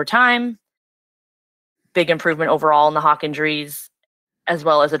injuries over time, big improvement overall in the hock injuries, as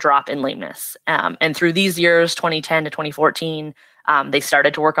well as a drop in lameness. And through these years, 2010 to 2014, they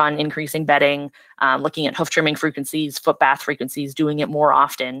started to work on increasing bedding, looking at hoof trimming frequencies, foot bath frequencies, doing it more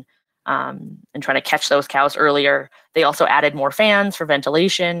often, and trying to catch those cows earlier. They also added more fans for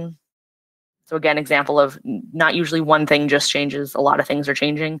ventilation. So again, example of not usually one thing just changes. A lot of things are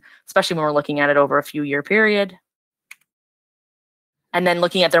changing, especially when we're looking at it over a few-year period. And then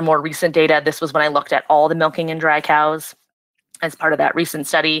looking at their more recent data, this was when I looked at all the milking and dry cows as part of that recent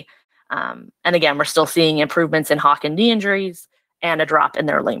study. And again, we're still seeing improvements in hock and knee injuries and a drop in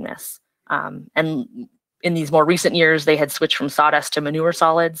their lameness. And in these more recent years, they had switched from sawdust to manure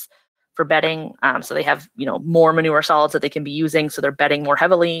solids for bedding. So they have, more manure solids that they can be using. So they're bedding more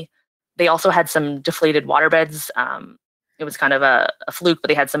heavily. They also had some deflated water beds. It was kind of a fluke, but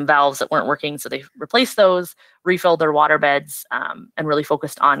they had some valves that weren't working. So they replaced those, refilled their water beds, and really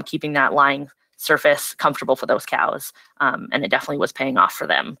focused on keeping that lying surface comfortable for those cows. And it definitely was paying off for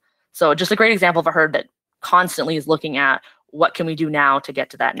them. So just a great example of a herd that constantly is looking at what can we do now to get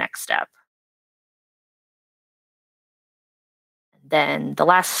to that next step. Then the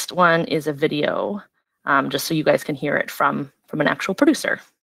last one is a video, just so you guys can hear it from an actual producer.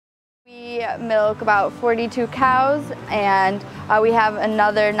 We milk about 42 cows, and we have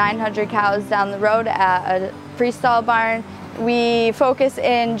another 900 cows down the road at a freestall barn. We focus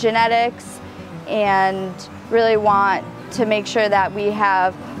in genetics and really want to make sure that we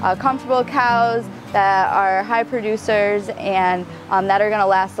have comfortable cows that are high producers and that are going to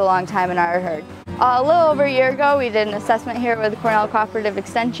last a long time in our herd. A little over a year ago, we did an assessment here with Cornell Cooperative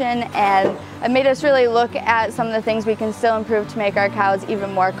Extension, and it made us really look at some of the things we can still improve to make our cows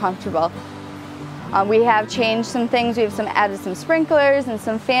even more comfortable. We have changed some things. We've added some sprinklers and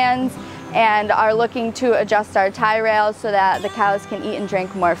some fans, and are looking to adjust our tie rails so that the cows can eat and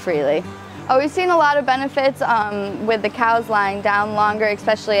drink more freely. We've seen a lot of benefits with the cows lying down longer,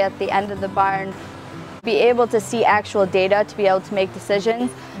 especially at the end of the barn. Be able to see actual data to be able to make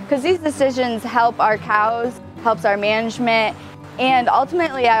decisions, because these decisions help our cows, helps our management, and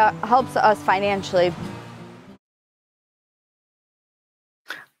ultimately helps us financially.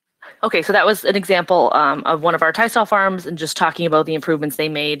 Okay, so that was an example of one of our tie-stall farms and just talking about the improvements they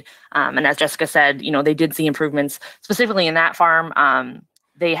made. And as Jessica said, they did see improvements specifically in that farm.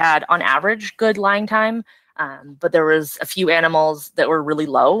 They had, on average, good lying time, but there was a few animals that were really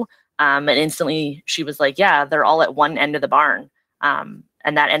low. And instantly she was like, yeah, they're all at one end of the barn.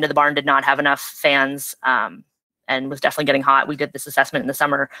 And that end of the barn did not have enough fans and was definitely getting hot. We did this assessment in the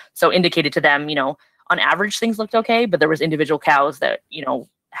summer. So indicated to them, on average, things looked okay, but there was individual cows that,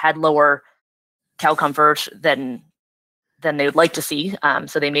 had lower cow comfort than they would like to see.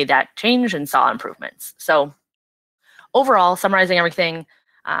 So they made that change and saw improvements. So overall, summarizing everything,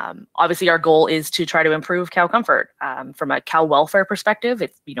 obviously our goal is to try to improve cow comfort. From a cow welfare perspective,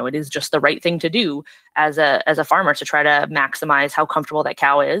 it is just the right thing to do as a farmer to try to maximize how comfortable that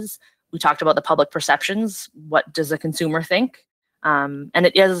cow is. We talked about the public perceptions. What does a consumer think? And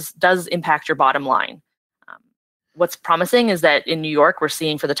it does impact your bottom line. What's promising is that in New York, we're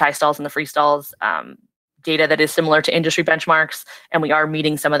seeing for the tie stalls and the free stalls data that is similar to industry benchmarks, and we are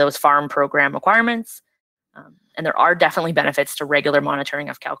meeting some of those farm program requirements. And there are definitely benefits to regular monitoring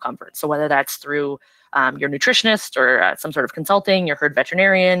of cow comfort. So whether that's through your nutritionist or some sort of consulting, your herd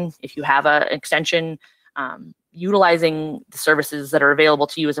veterinarian, if you have an extension, utilizing the services that are available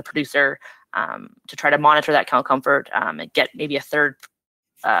to you as a producer to try to monitor that cow comfort and get maybe a third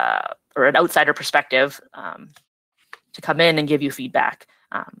or an outsider perspective to come in and give you feedback.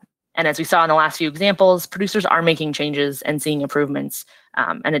 And as we saw in the last few examples, producers are making changes and seeing improvements,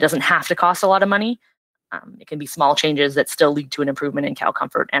 and it doesn't have to cost a lot of money. It can be small changes that still lead to an improvement in cow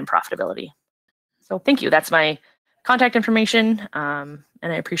comfort and profitability. So thank you. That's my contact information, and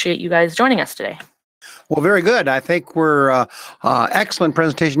I appreciate you guys joining us today. Well, very good. I think we're excellent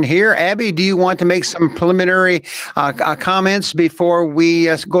presentation here. Abby, do you want to make some preliminary comments before we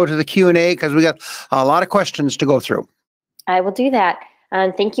go to the Q&A? Because we got a lot of questions to go through. I will do that.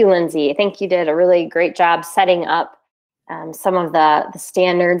 Thank you, Lindsay. I think you did a really great job setting up some of the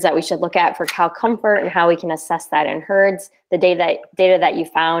standards that we should look at for cow comfort and how we can assess that in herds, the data that you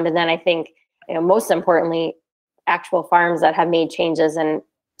found. And then I think, most importantly, actual farms that have made changes and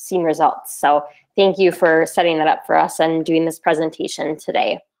seen results. So thank you for setting that up for us and doing this presentation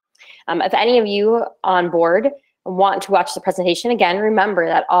today. If any of you on board want to watch the presentation again, remember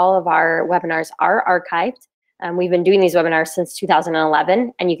that all of our webinars are archived. We've been doing these webinars since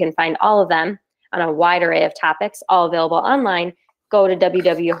 2011, and you can find all of them on a wide array of topics, all available online. Go to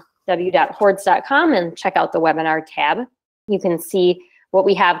www.hoards.com and check out the webinar tab. You can see what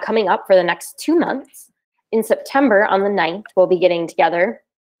we have coming up for the next 2 months. In September, on the 9th, we'll be getting together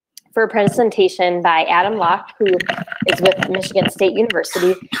for a presentation by Adam Locke, who is with Michigan State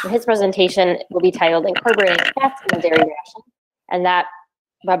University. And his presentation will be titled Incorporating Fats in the Dairy Ration. And that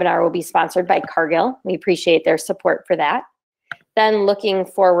webinar will be sponsored by Cargill. We appreciate their support for that. Then looking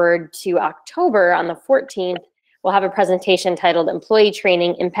forward to October on the 14th, we'll have a presentation titled Employee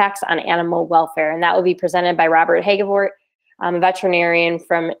Training Impacts on Animal Welfare. And that will be presented by Robert Hagevort, a veterinarian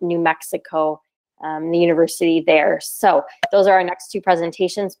from New Mexico, the university there. So those are our next 2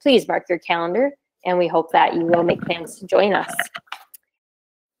 presentations. Please mark your calendar, and we hope that you will make plans to join us.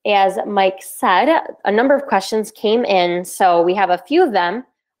 As Mike said, a number of questions came in, so we have a few of them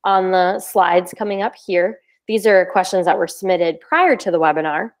on the slides coming up here. These are questions that were submitted prior to the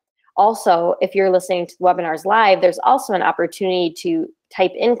webinar. Also, if you're listening to the webinars live, there's also an opportunity to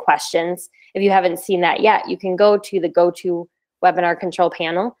type in questions. If you haven't seen that yet, you can go to the Go-To Webinar Control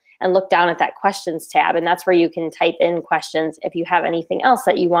Panel and look down at that Questions tab, and that's where you can type in questions if you have anything else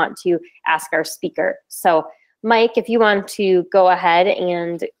that you want to ask our speaker. So, Mike, if you want to go ahead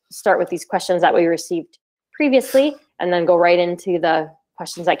and start with these questions that we received previously, and then go right into the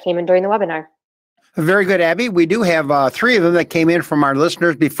questions that came in during the webinar. Very good, Abby. We do have 3 of them that came in from our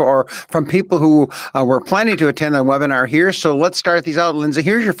listeners before, from people who were planning to attend the webinar here. So let's start these out. Lindsay,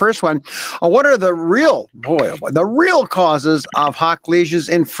 here's your first one. What are the real causes of hock lesions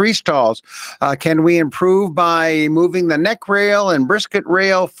in freestalls? Can we improve by moving the neck rail and brisket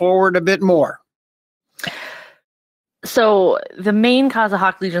rail forward a bit more? So the main cause of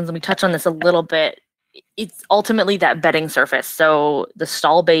hock lesions, and we touched on this a little bit, it's ultimately that bedding surface. So the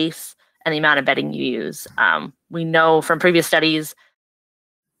stall base and the amount of bedding you use. We know from previous studies,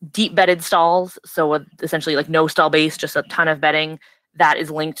 deep bedded stalls, so with essentially like no stall base, just a ton of bedding, that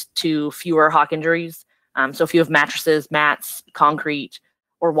is linked to fewer hock injuries. So if you have mattresses, mats, concrete,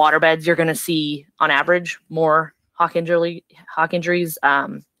 or water beds, you're going to see on average more hock injuries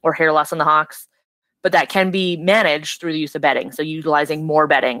or hair loss on the hocks. But that can be managed through the use of bedding. So utilizing more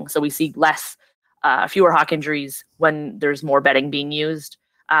bedding. So we see fewer hock injuries when there's more bedding being used.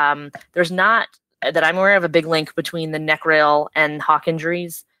 There's not, that I'm aware of, a big link between the neck rail and hock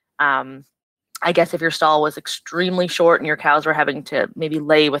injuries. I guess if your stall was extremely short and your cows were having to maybe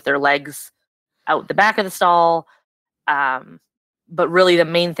lay with their legs out the back of the stall. But really the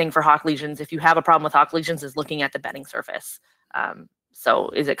main thing for hock lesions, if you have a problem with hock lesions, is looking at the bedding surface. So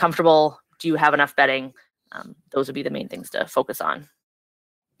is it comfortable? Do you have enough bedding? Those would be the main things to focus on.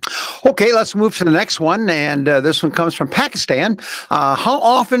 Okay, let's move to the next one, and this one comes from Pakistan. How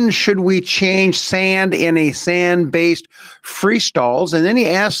often should we change sand in a sand-based freestalls? And then he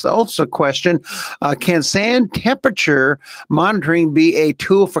asks also a question, can sand temperature monitoring be a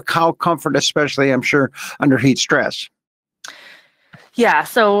tool for cow comfort, especially, I'm sure, under heat stress? Yeah,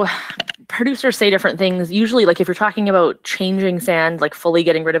 so producers say different things. Usually, like if you're talking about changing sand, like fully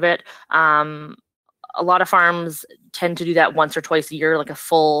getting rid of it, a lot of farms tend to do that once or twice a year, like a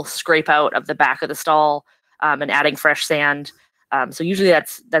full scrape out of the back of the stall and adding fresh sand. So usually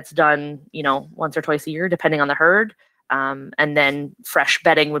that's done, once or twice a year, depending on the herd. And then fresh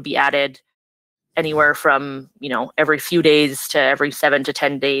bedding would be added anywhere from, every few days to every 7 to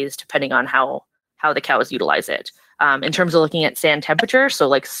 10 days, depending on how the cows utilize it. In terms of looking at sand temperature, so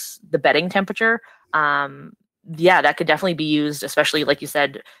like the bedding temperature, yeah, that could definitely be used, especially like you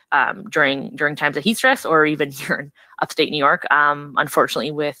said, during times of heat stress, or even here in upstate New York.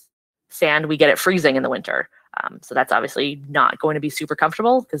 Unfortunately, with sand, we get it freezing in the winter. So that's obviously not going to be super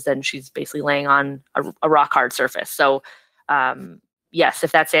comfortable, because then she's basically laying on a rock hard surface. So yes,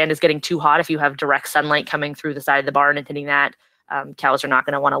 if that sand is getting too hot, if you have direct sunlight coming through the side of the barn and hitting that, cows are not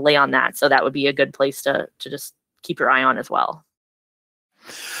going to want to lay on that. So that would be a good place to just keep your eye on as well.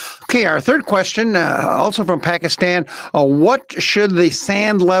 Okay, our third question, also from Pakistan, what should the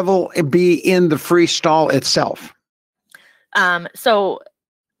sand level be in the freestall itself? So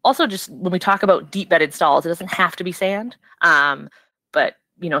also, just when we talk about deep bedded stalls, it doesn't have to be sand, but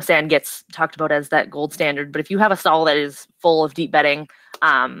sand gets talked about as that gold standard. But if you have a stall that is full of deep bedding,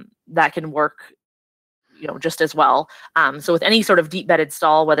 that can work just as well. So with any sort of deep bedded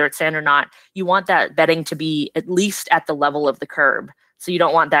stall, whether it's sand or not, you want that bedding to be at least at the level of the curb. So you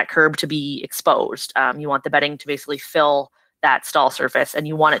don't want that curb to be exposed. You want the bedding to basically fill that stall surface, and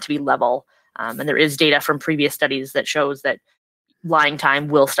you want it to be level. And there is data from previous studies that shows that lying time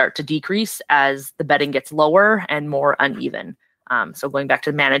will start to decrease as the bedding gets lower and more uneven. So going back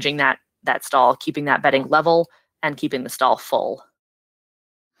to managing that stall, keeping that bedding level and keeping the stall full.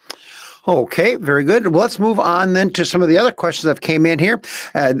 Okay, very good. Well, let's move on then to some of the other questions that came in here.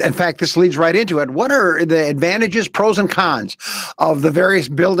 In fact, this leads right into it. What are the advantages, pros, and cons of the various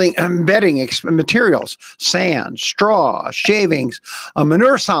building and bedding materials? Sand, straw, shavings,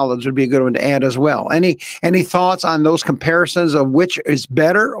 manure solids would be a good one to add as well. Any thoughts on those comparisons of which is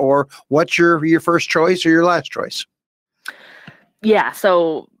better, or what's your first choice or your last choice? Yeah,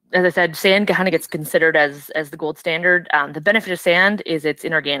 so as I said, sand kind of gets considered as the gold standard. The benefit of sand is it's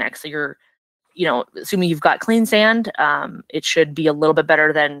inorganic. So you're, assuming you've got clean sand, it should be a little bit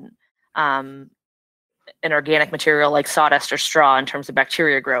better than an organic material like sawdust or straw in terms of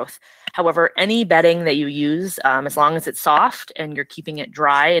bacteria growth. However, any bedding that you use, as long as it's soft and you're keeping it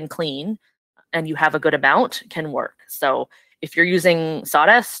dry and clean and you have a good amount, can work. So if you're using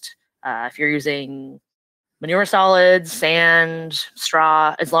sawdust, if you're using manure solids, sand,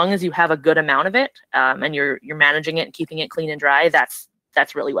 straw, as long as you have a good amount of it and you're managing it and keeping it clean and dry, that's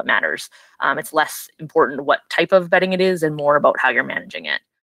really what matters. It's less important what type of bedding it is and more about how you're managing it.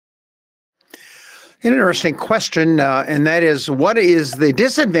 An interesting question, and that is, what is the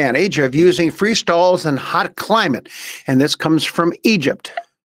disadvantage of using freestalls in hot climate? And this comes from Egypt.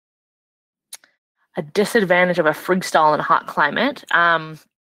 A disadvantage of a freestall in a hot climate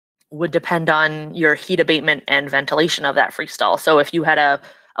would depend on your heat abatement and ventilation of that freestall. So if you had a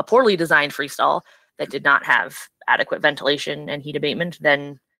poorly designed freestall that did not have adequate ventilation and heat abatement,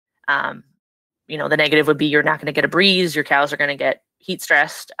 then the negative would be you're not going to get a breeze, your cows are going to get heat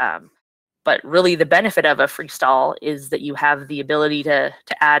stressed. But really the benefit of a freestall is that you have the ability to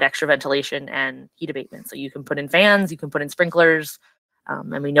add extra ventilation and heat abatement. So you can put in fans, you can put in sprinklers,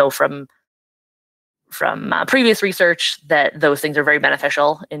 and we know from previous research that those things are very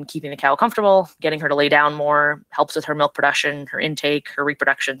beneficial in keeping the cow comfortable, getting her to lay down more, helps with her milk production, her intake, her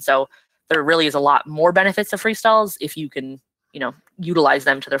reproduction. So there really is a lot more benefits of freestalls if you can, utilize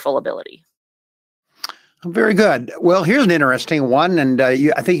them to their full ability. Very good. Well, here's an interesting one, and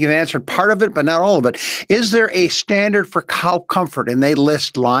I think you've answered part of it, but not all of it. Is there a standard for cow comfort? And they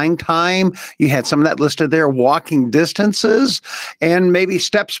list lying time. You had some of that listed there, walking distances, and maybe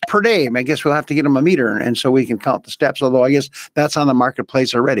steps per day. I guess we'll have to get them a meter, and so we can count the steps, although I guess that's on the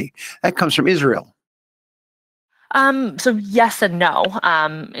marketplace already. That comes from Israel. So yes and no.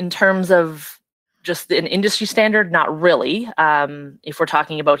 In terms of just an industry standard, not really. If we're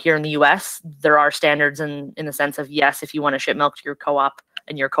talking about here in the US, there are standards in the sense of, yes, if you want to ship milk to your co-op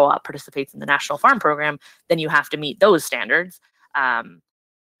and your co-op participates in the National Farm Program, then you have to meet those standards.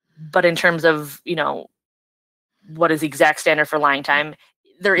 But in terms of, what is the exact standard for lying time,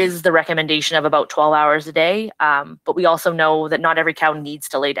 there is the recommendation of about 12 hours a day. But we also know that not every cow needs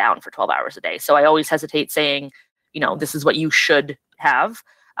to lay down for 12 hours a day. So I always hesitate saying, this is what you should have.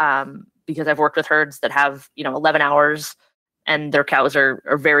 Because I've worked with herds that have, 11 hours and their cows are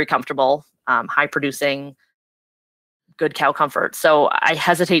very comfortable, high producing, good cow comfort. So I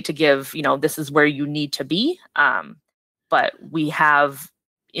hesitate to give, this is where you need to be. But we have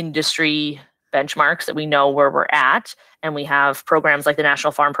industry benchmarks that we know where we're at. And we have programs like the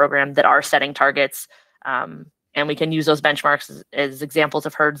National Farm Program that are setting targets. And we can use those benchmarks as examples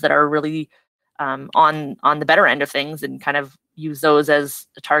of herds that are really on the better end of things and kind of use those as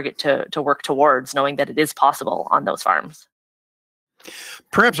a target to work towards, knowing that it is possible on those farms.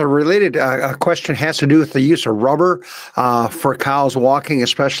 Perhaps a related question has to do with the use of rubber for cows walking,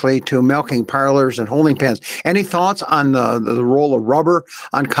 especially to milking parlors and holding pens. Any thoughts on the role of rubber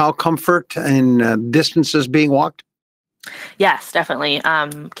on cow comfort and distances being walked? Yes, definitely.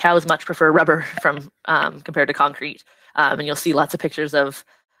 Cows much prefer rubber compared to concrete. And you'll see lots of pictures of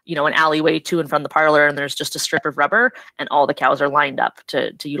an alleyway to and from the parlor, and there's just a strip of rubber, and all the cows are lined up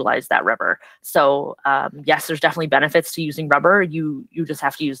to utilize that rubber. So yes, there's definitely benefits to using rubber. You just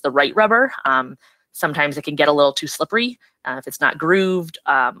have to use the right rubber. Sometimes it can get a little too slippery if it's not grooved,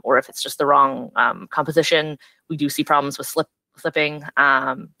 or if it's just the wrong composition. We do see problems with slipping.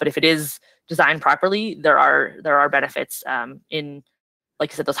 But if it is designed properly, there are benefits in,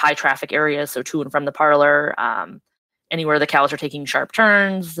 like I said, those high traffic areas. So to and from the parlor. Anywhere the cows are taking sharp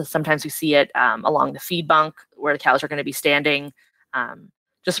turns. Sometimes we see it along the feed bunk where the cows are going to be standing.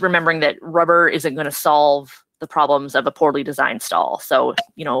 Just remembering that rubber isn't going to solve the problems of a poorly designed stall. So,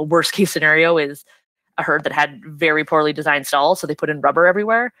 worst case scenario is a herd that had very poorly designed stalls, so they put in rubber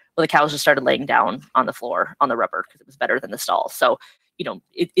everywhere. Well, the cows just started laying down on the floor on the rubber because it was better than the stall. So,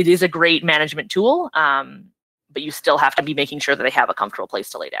 it is a great management tool, but you still have to be making sure that they have a comfortable place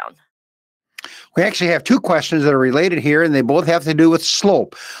to lay down. We actually have two questions that are related here, and they both have to do with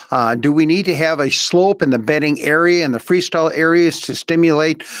slope. Do we need to have a slope in the bedding area and the freestall areas to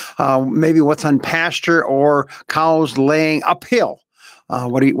stimulate maybe what's on pasture or cows laying uphill?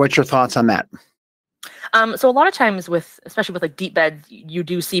 What's your thoughts on that? So a lot of times especially with like deep beds, you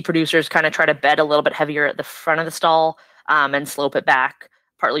do see producers kind of try to bed a little bit heavier at the front of the stall and slope it back,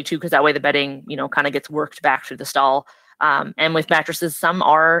 partly too, because that way the bedding, kind of gets worked back through the stall. And with mattresses, some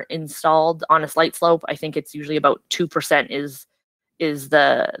are installed on a slight slope. I think it's usually about 2% is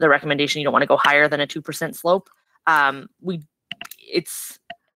the recommendation. You don't want to go higher than a 2% slope. It's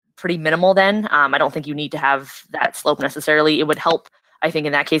pretty minimal then. I don't think you need to have that slope necessarily. It would help, I think,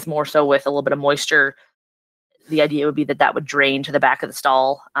 in that case, more so with a little bit of moisture. The idea would be that would drain to the back of the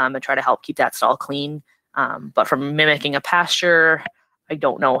stall and try to help keep that stall clean. But from mimicking a pasture, I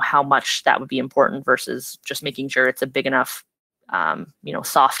don't know how much that would be important versus just making sure it's a big enough,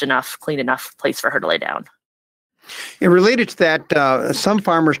 soft enough, clean enough place for her to lay down. And related to that, some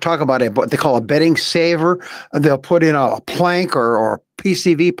farmers talk about what they call a bedding saver. They'll put in a plank or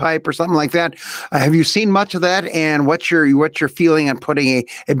PCV pipe or something like that. Have you seen much of that? And what's your feeling on putting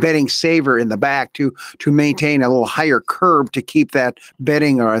a bedding saver in the back to maintain a little higher curb to keep that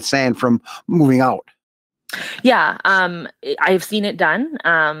bedding or sand from moving out? Yeah, I've seen it done.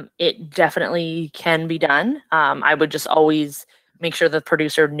 It definitely can be done. I would just always make sure the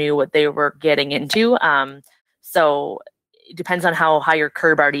producer knew what they were getting into. So it depends on how high your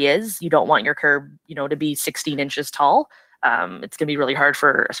curb already is. You don't want your curb, to be 16 inches tall. It's going to be really hard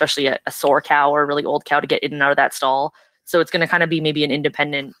for, especially a sore cow or a really old cow, to get in and out of that stall. So it's going to kind of be maybe an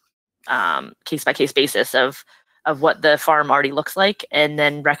independent case-by-case basis of what the farm already looks like. And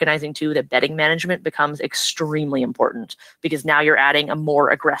then recognizing too that bedding management becomes extremely important, because now you're adding a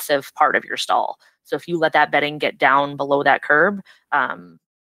more aggressive part of your stall. So if you let that bedding get down below that curb,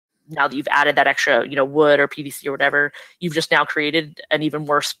 now that you've added that extra, wood or PVC or whatever, you've just now created an even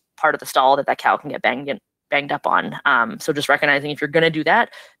worse part of the stall that cow can get banged up on. So just recognizing if you're going to do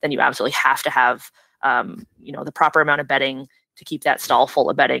that, then you absolutely have to have, the proper amount of bedding to keep that stall full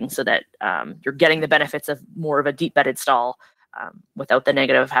of bedding, so that you're getting the benefits of more of a deep bedded stall without the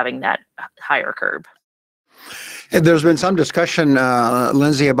negative of having that higher curb. And there's been some discussion,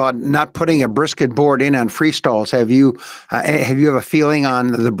 Lindsay, about not putting a brisket board in on freestalls. Have you have a feeling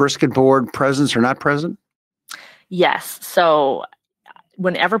on the brisket board presence or not present? Yes. So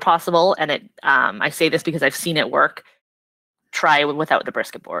whenever possible, and I say this because I've seen it work, try without the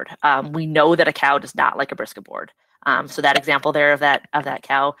brisket board. We know that a cow does not like a brisket board. So that example there of that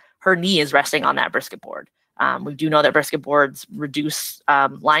cow, her knee is resting on that brisket board. We do know that brisket boards reduce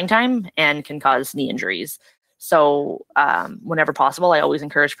lying time and can cause knee injuries. So whenever possible, I always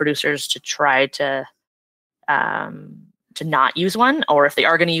encourage producers to try to not use one, or if they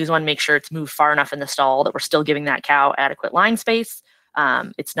are going to use one, make sure it's moved far enough in the stall that we're still giving that cow adequate line space.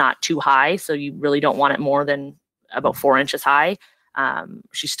 It's not too high, so you really don't want it more than about 4 inches high.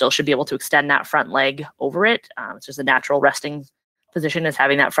 She still should be able to extend that front leg over it. It's just a natural resting position, is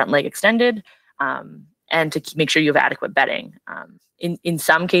having that front leg extended, and to make sure you have adequate bedding. In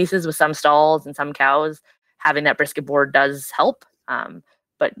some cases with some stalls and some cows, having that brisket board does help,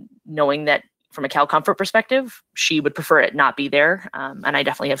 but knowing that from a cow comfort perspective, she would prefer it not be there. And I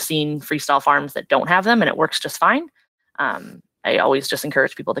definitely have seen freestall farms that don't have them and it works just fine. I always just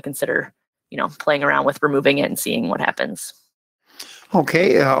encourage people to consider, playing around with removing it and seeing what happens.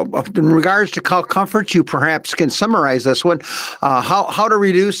 Okay. In regards to cow comfort, you perhaps can summarize this one. How to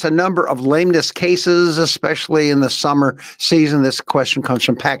reduce the number of lameness cases, especially in the summer season. This question comes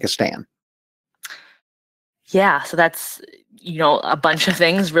from Pakistan. Yeah, so that's, a bunch of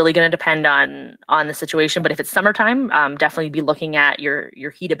things, really going to depend on the situation. But if it's summertime, definitely be looking at your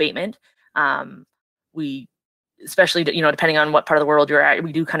heat abatement. We, especially, depending on what part of the world you're at,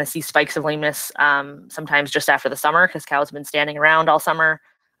 we do kind of see spikes of lameness sometimes just after the summer, because cows have been standing around all summer.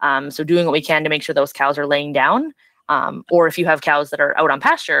 So doing what we can to make sure those cows are laying down. Or if you have cows that are out on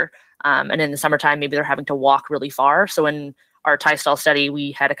pasture, and in the summertime, maybe they're having to walk really far. So in our tie stall study,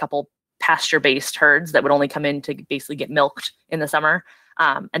 we had a couple pasture-based herds that would only come in to basically get milked in the summer.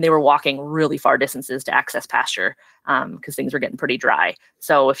 And they were walking really far distances to access pasture because things were getting pretty dry.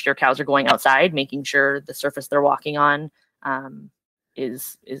 So if your cows are going outside, making sure the surface they're walking on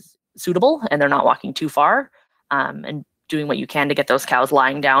is suitable and they're not walking too far, and doing what you can to get those cows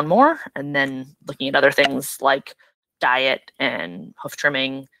lying down more, and then looking at other things like diet and hoof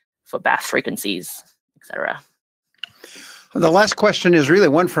trimming, foot bath frequencies, etc. The last question is really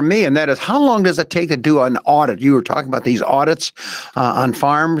one from me, and that is, how long does it take to do an audit? You were talking about these audits on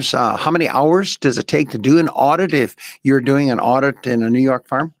farms. How many hours does it take to do an audit if you're doing an audit in a New York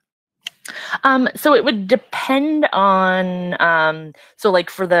farm? So it would depend on, so like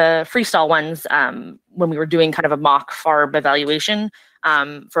for the freestall ones, when we were doing kind of a mock farm evaluation,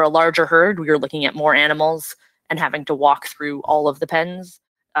 for a larger herd, we were looking at more animals and having to walk through all of the pens.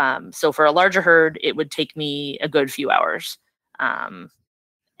 So for a larger herd, it would take me a good few hours,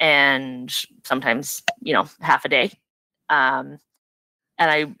 and sometimes, half a day. And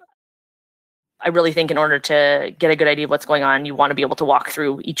I really think in order to get a good idea of what's going on, you want to be able to walk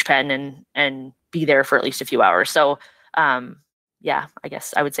through each pen and be there for at least a few hours. So, yeah, I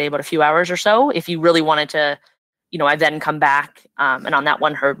guess I would say about a few hours or so. If you really wanted to, I then come back, and on that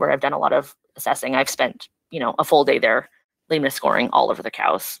one herd where I've done a lot of assessing, I've spent, a full day there, lameness scoring all over the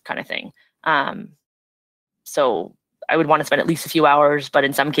cows kind of thing. So I would want to spend at least a few hours, but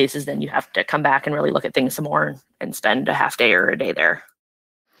in some cases, then you have to come back and really look at things some more and spend a half day or a day there.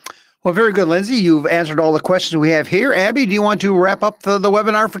 Well, very good, Lindsay. You've answered all the questions we have here. Abby, do you want to wrap up the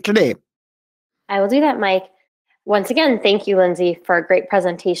webinar for today? I will do that, Mike. Once again, thank you, Lindsay, for a great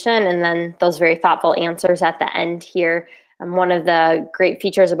presentation and then those very thoughtful answers at the end here. One of the great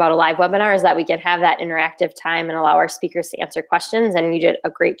features about a live webinar is that we can have that interactive time and allow our speakers to answer questions, and you did a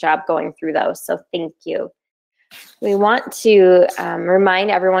great job going through those, so thank you. We want to remind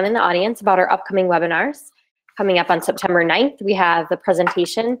everyone in the audience about our upcoming webinars. Coming up on September 9th, we have the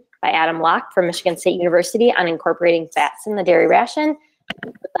presentation by Adam Locke from Michigan State University on incorporating fats in the dairy ration.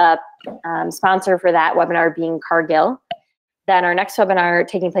 The sponsor for that webinar being Cargill. Then our next webinar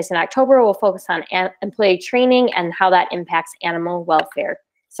taking place in October will focus on employee training and how that impacts animal welfare.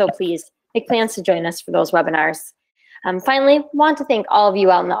 So please make plans to join us for those webinars. Finally, want to thank all of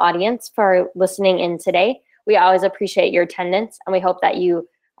you out in the audience for listening in today. We always appreciate your attendance, and we hope that you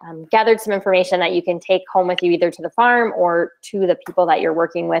gathered some information that you can take home with you either to the farm or to the people that you're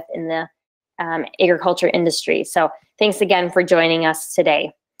working with in the agriculture industry. So thanks again for joining us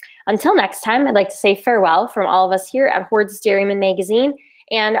today. Until next time, I'd like to say farewell from all of us here at Hoard's Dairyman magazine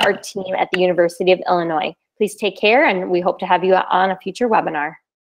and our team at the University of Illinois. Please take care, and we hope to have you on a future webinar.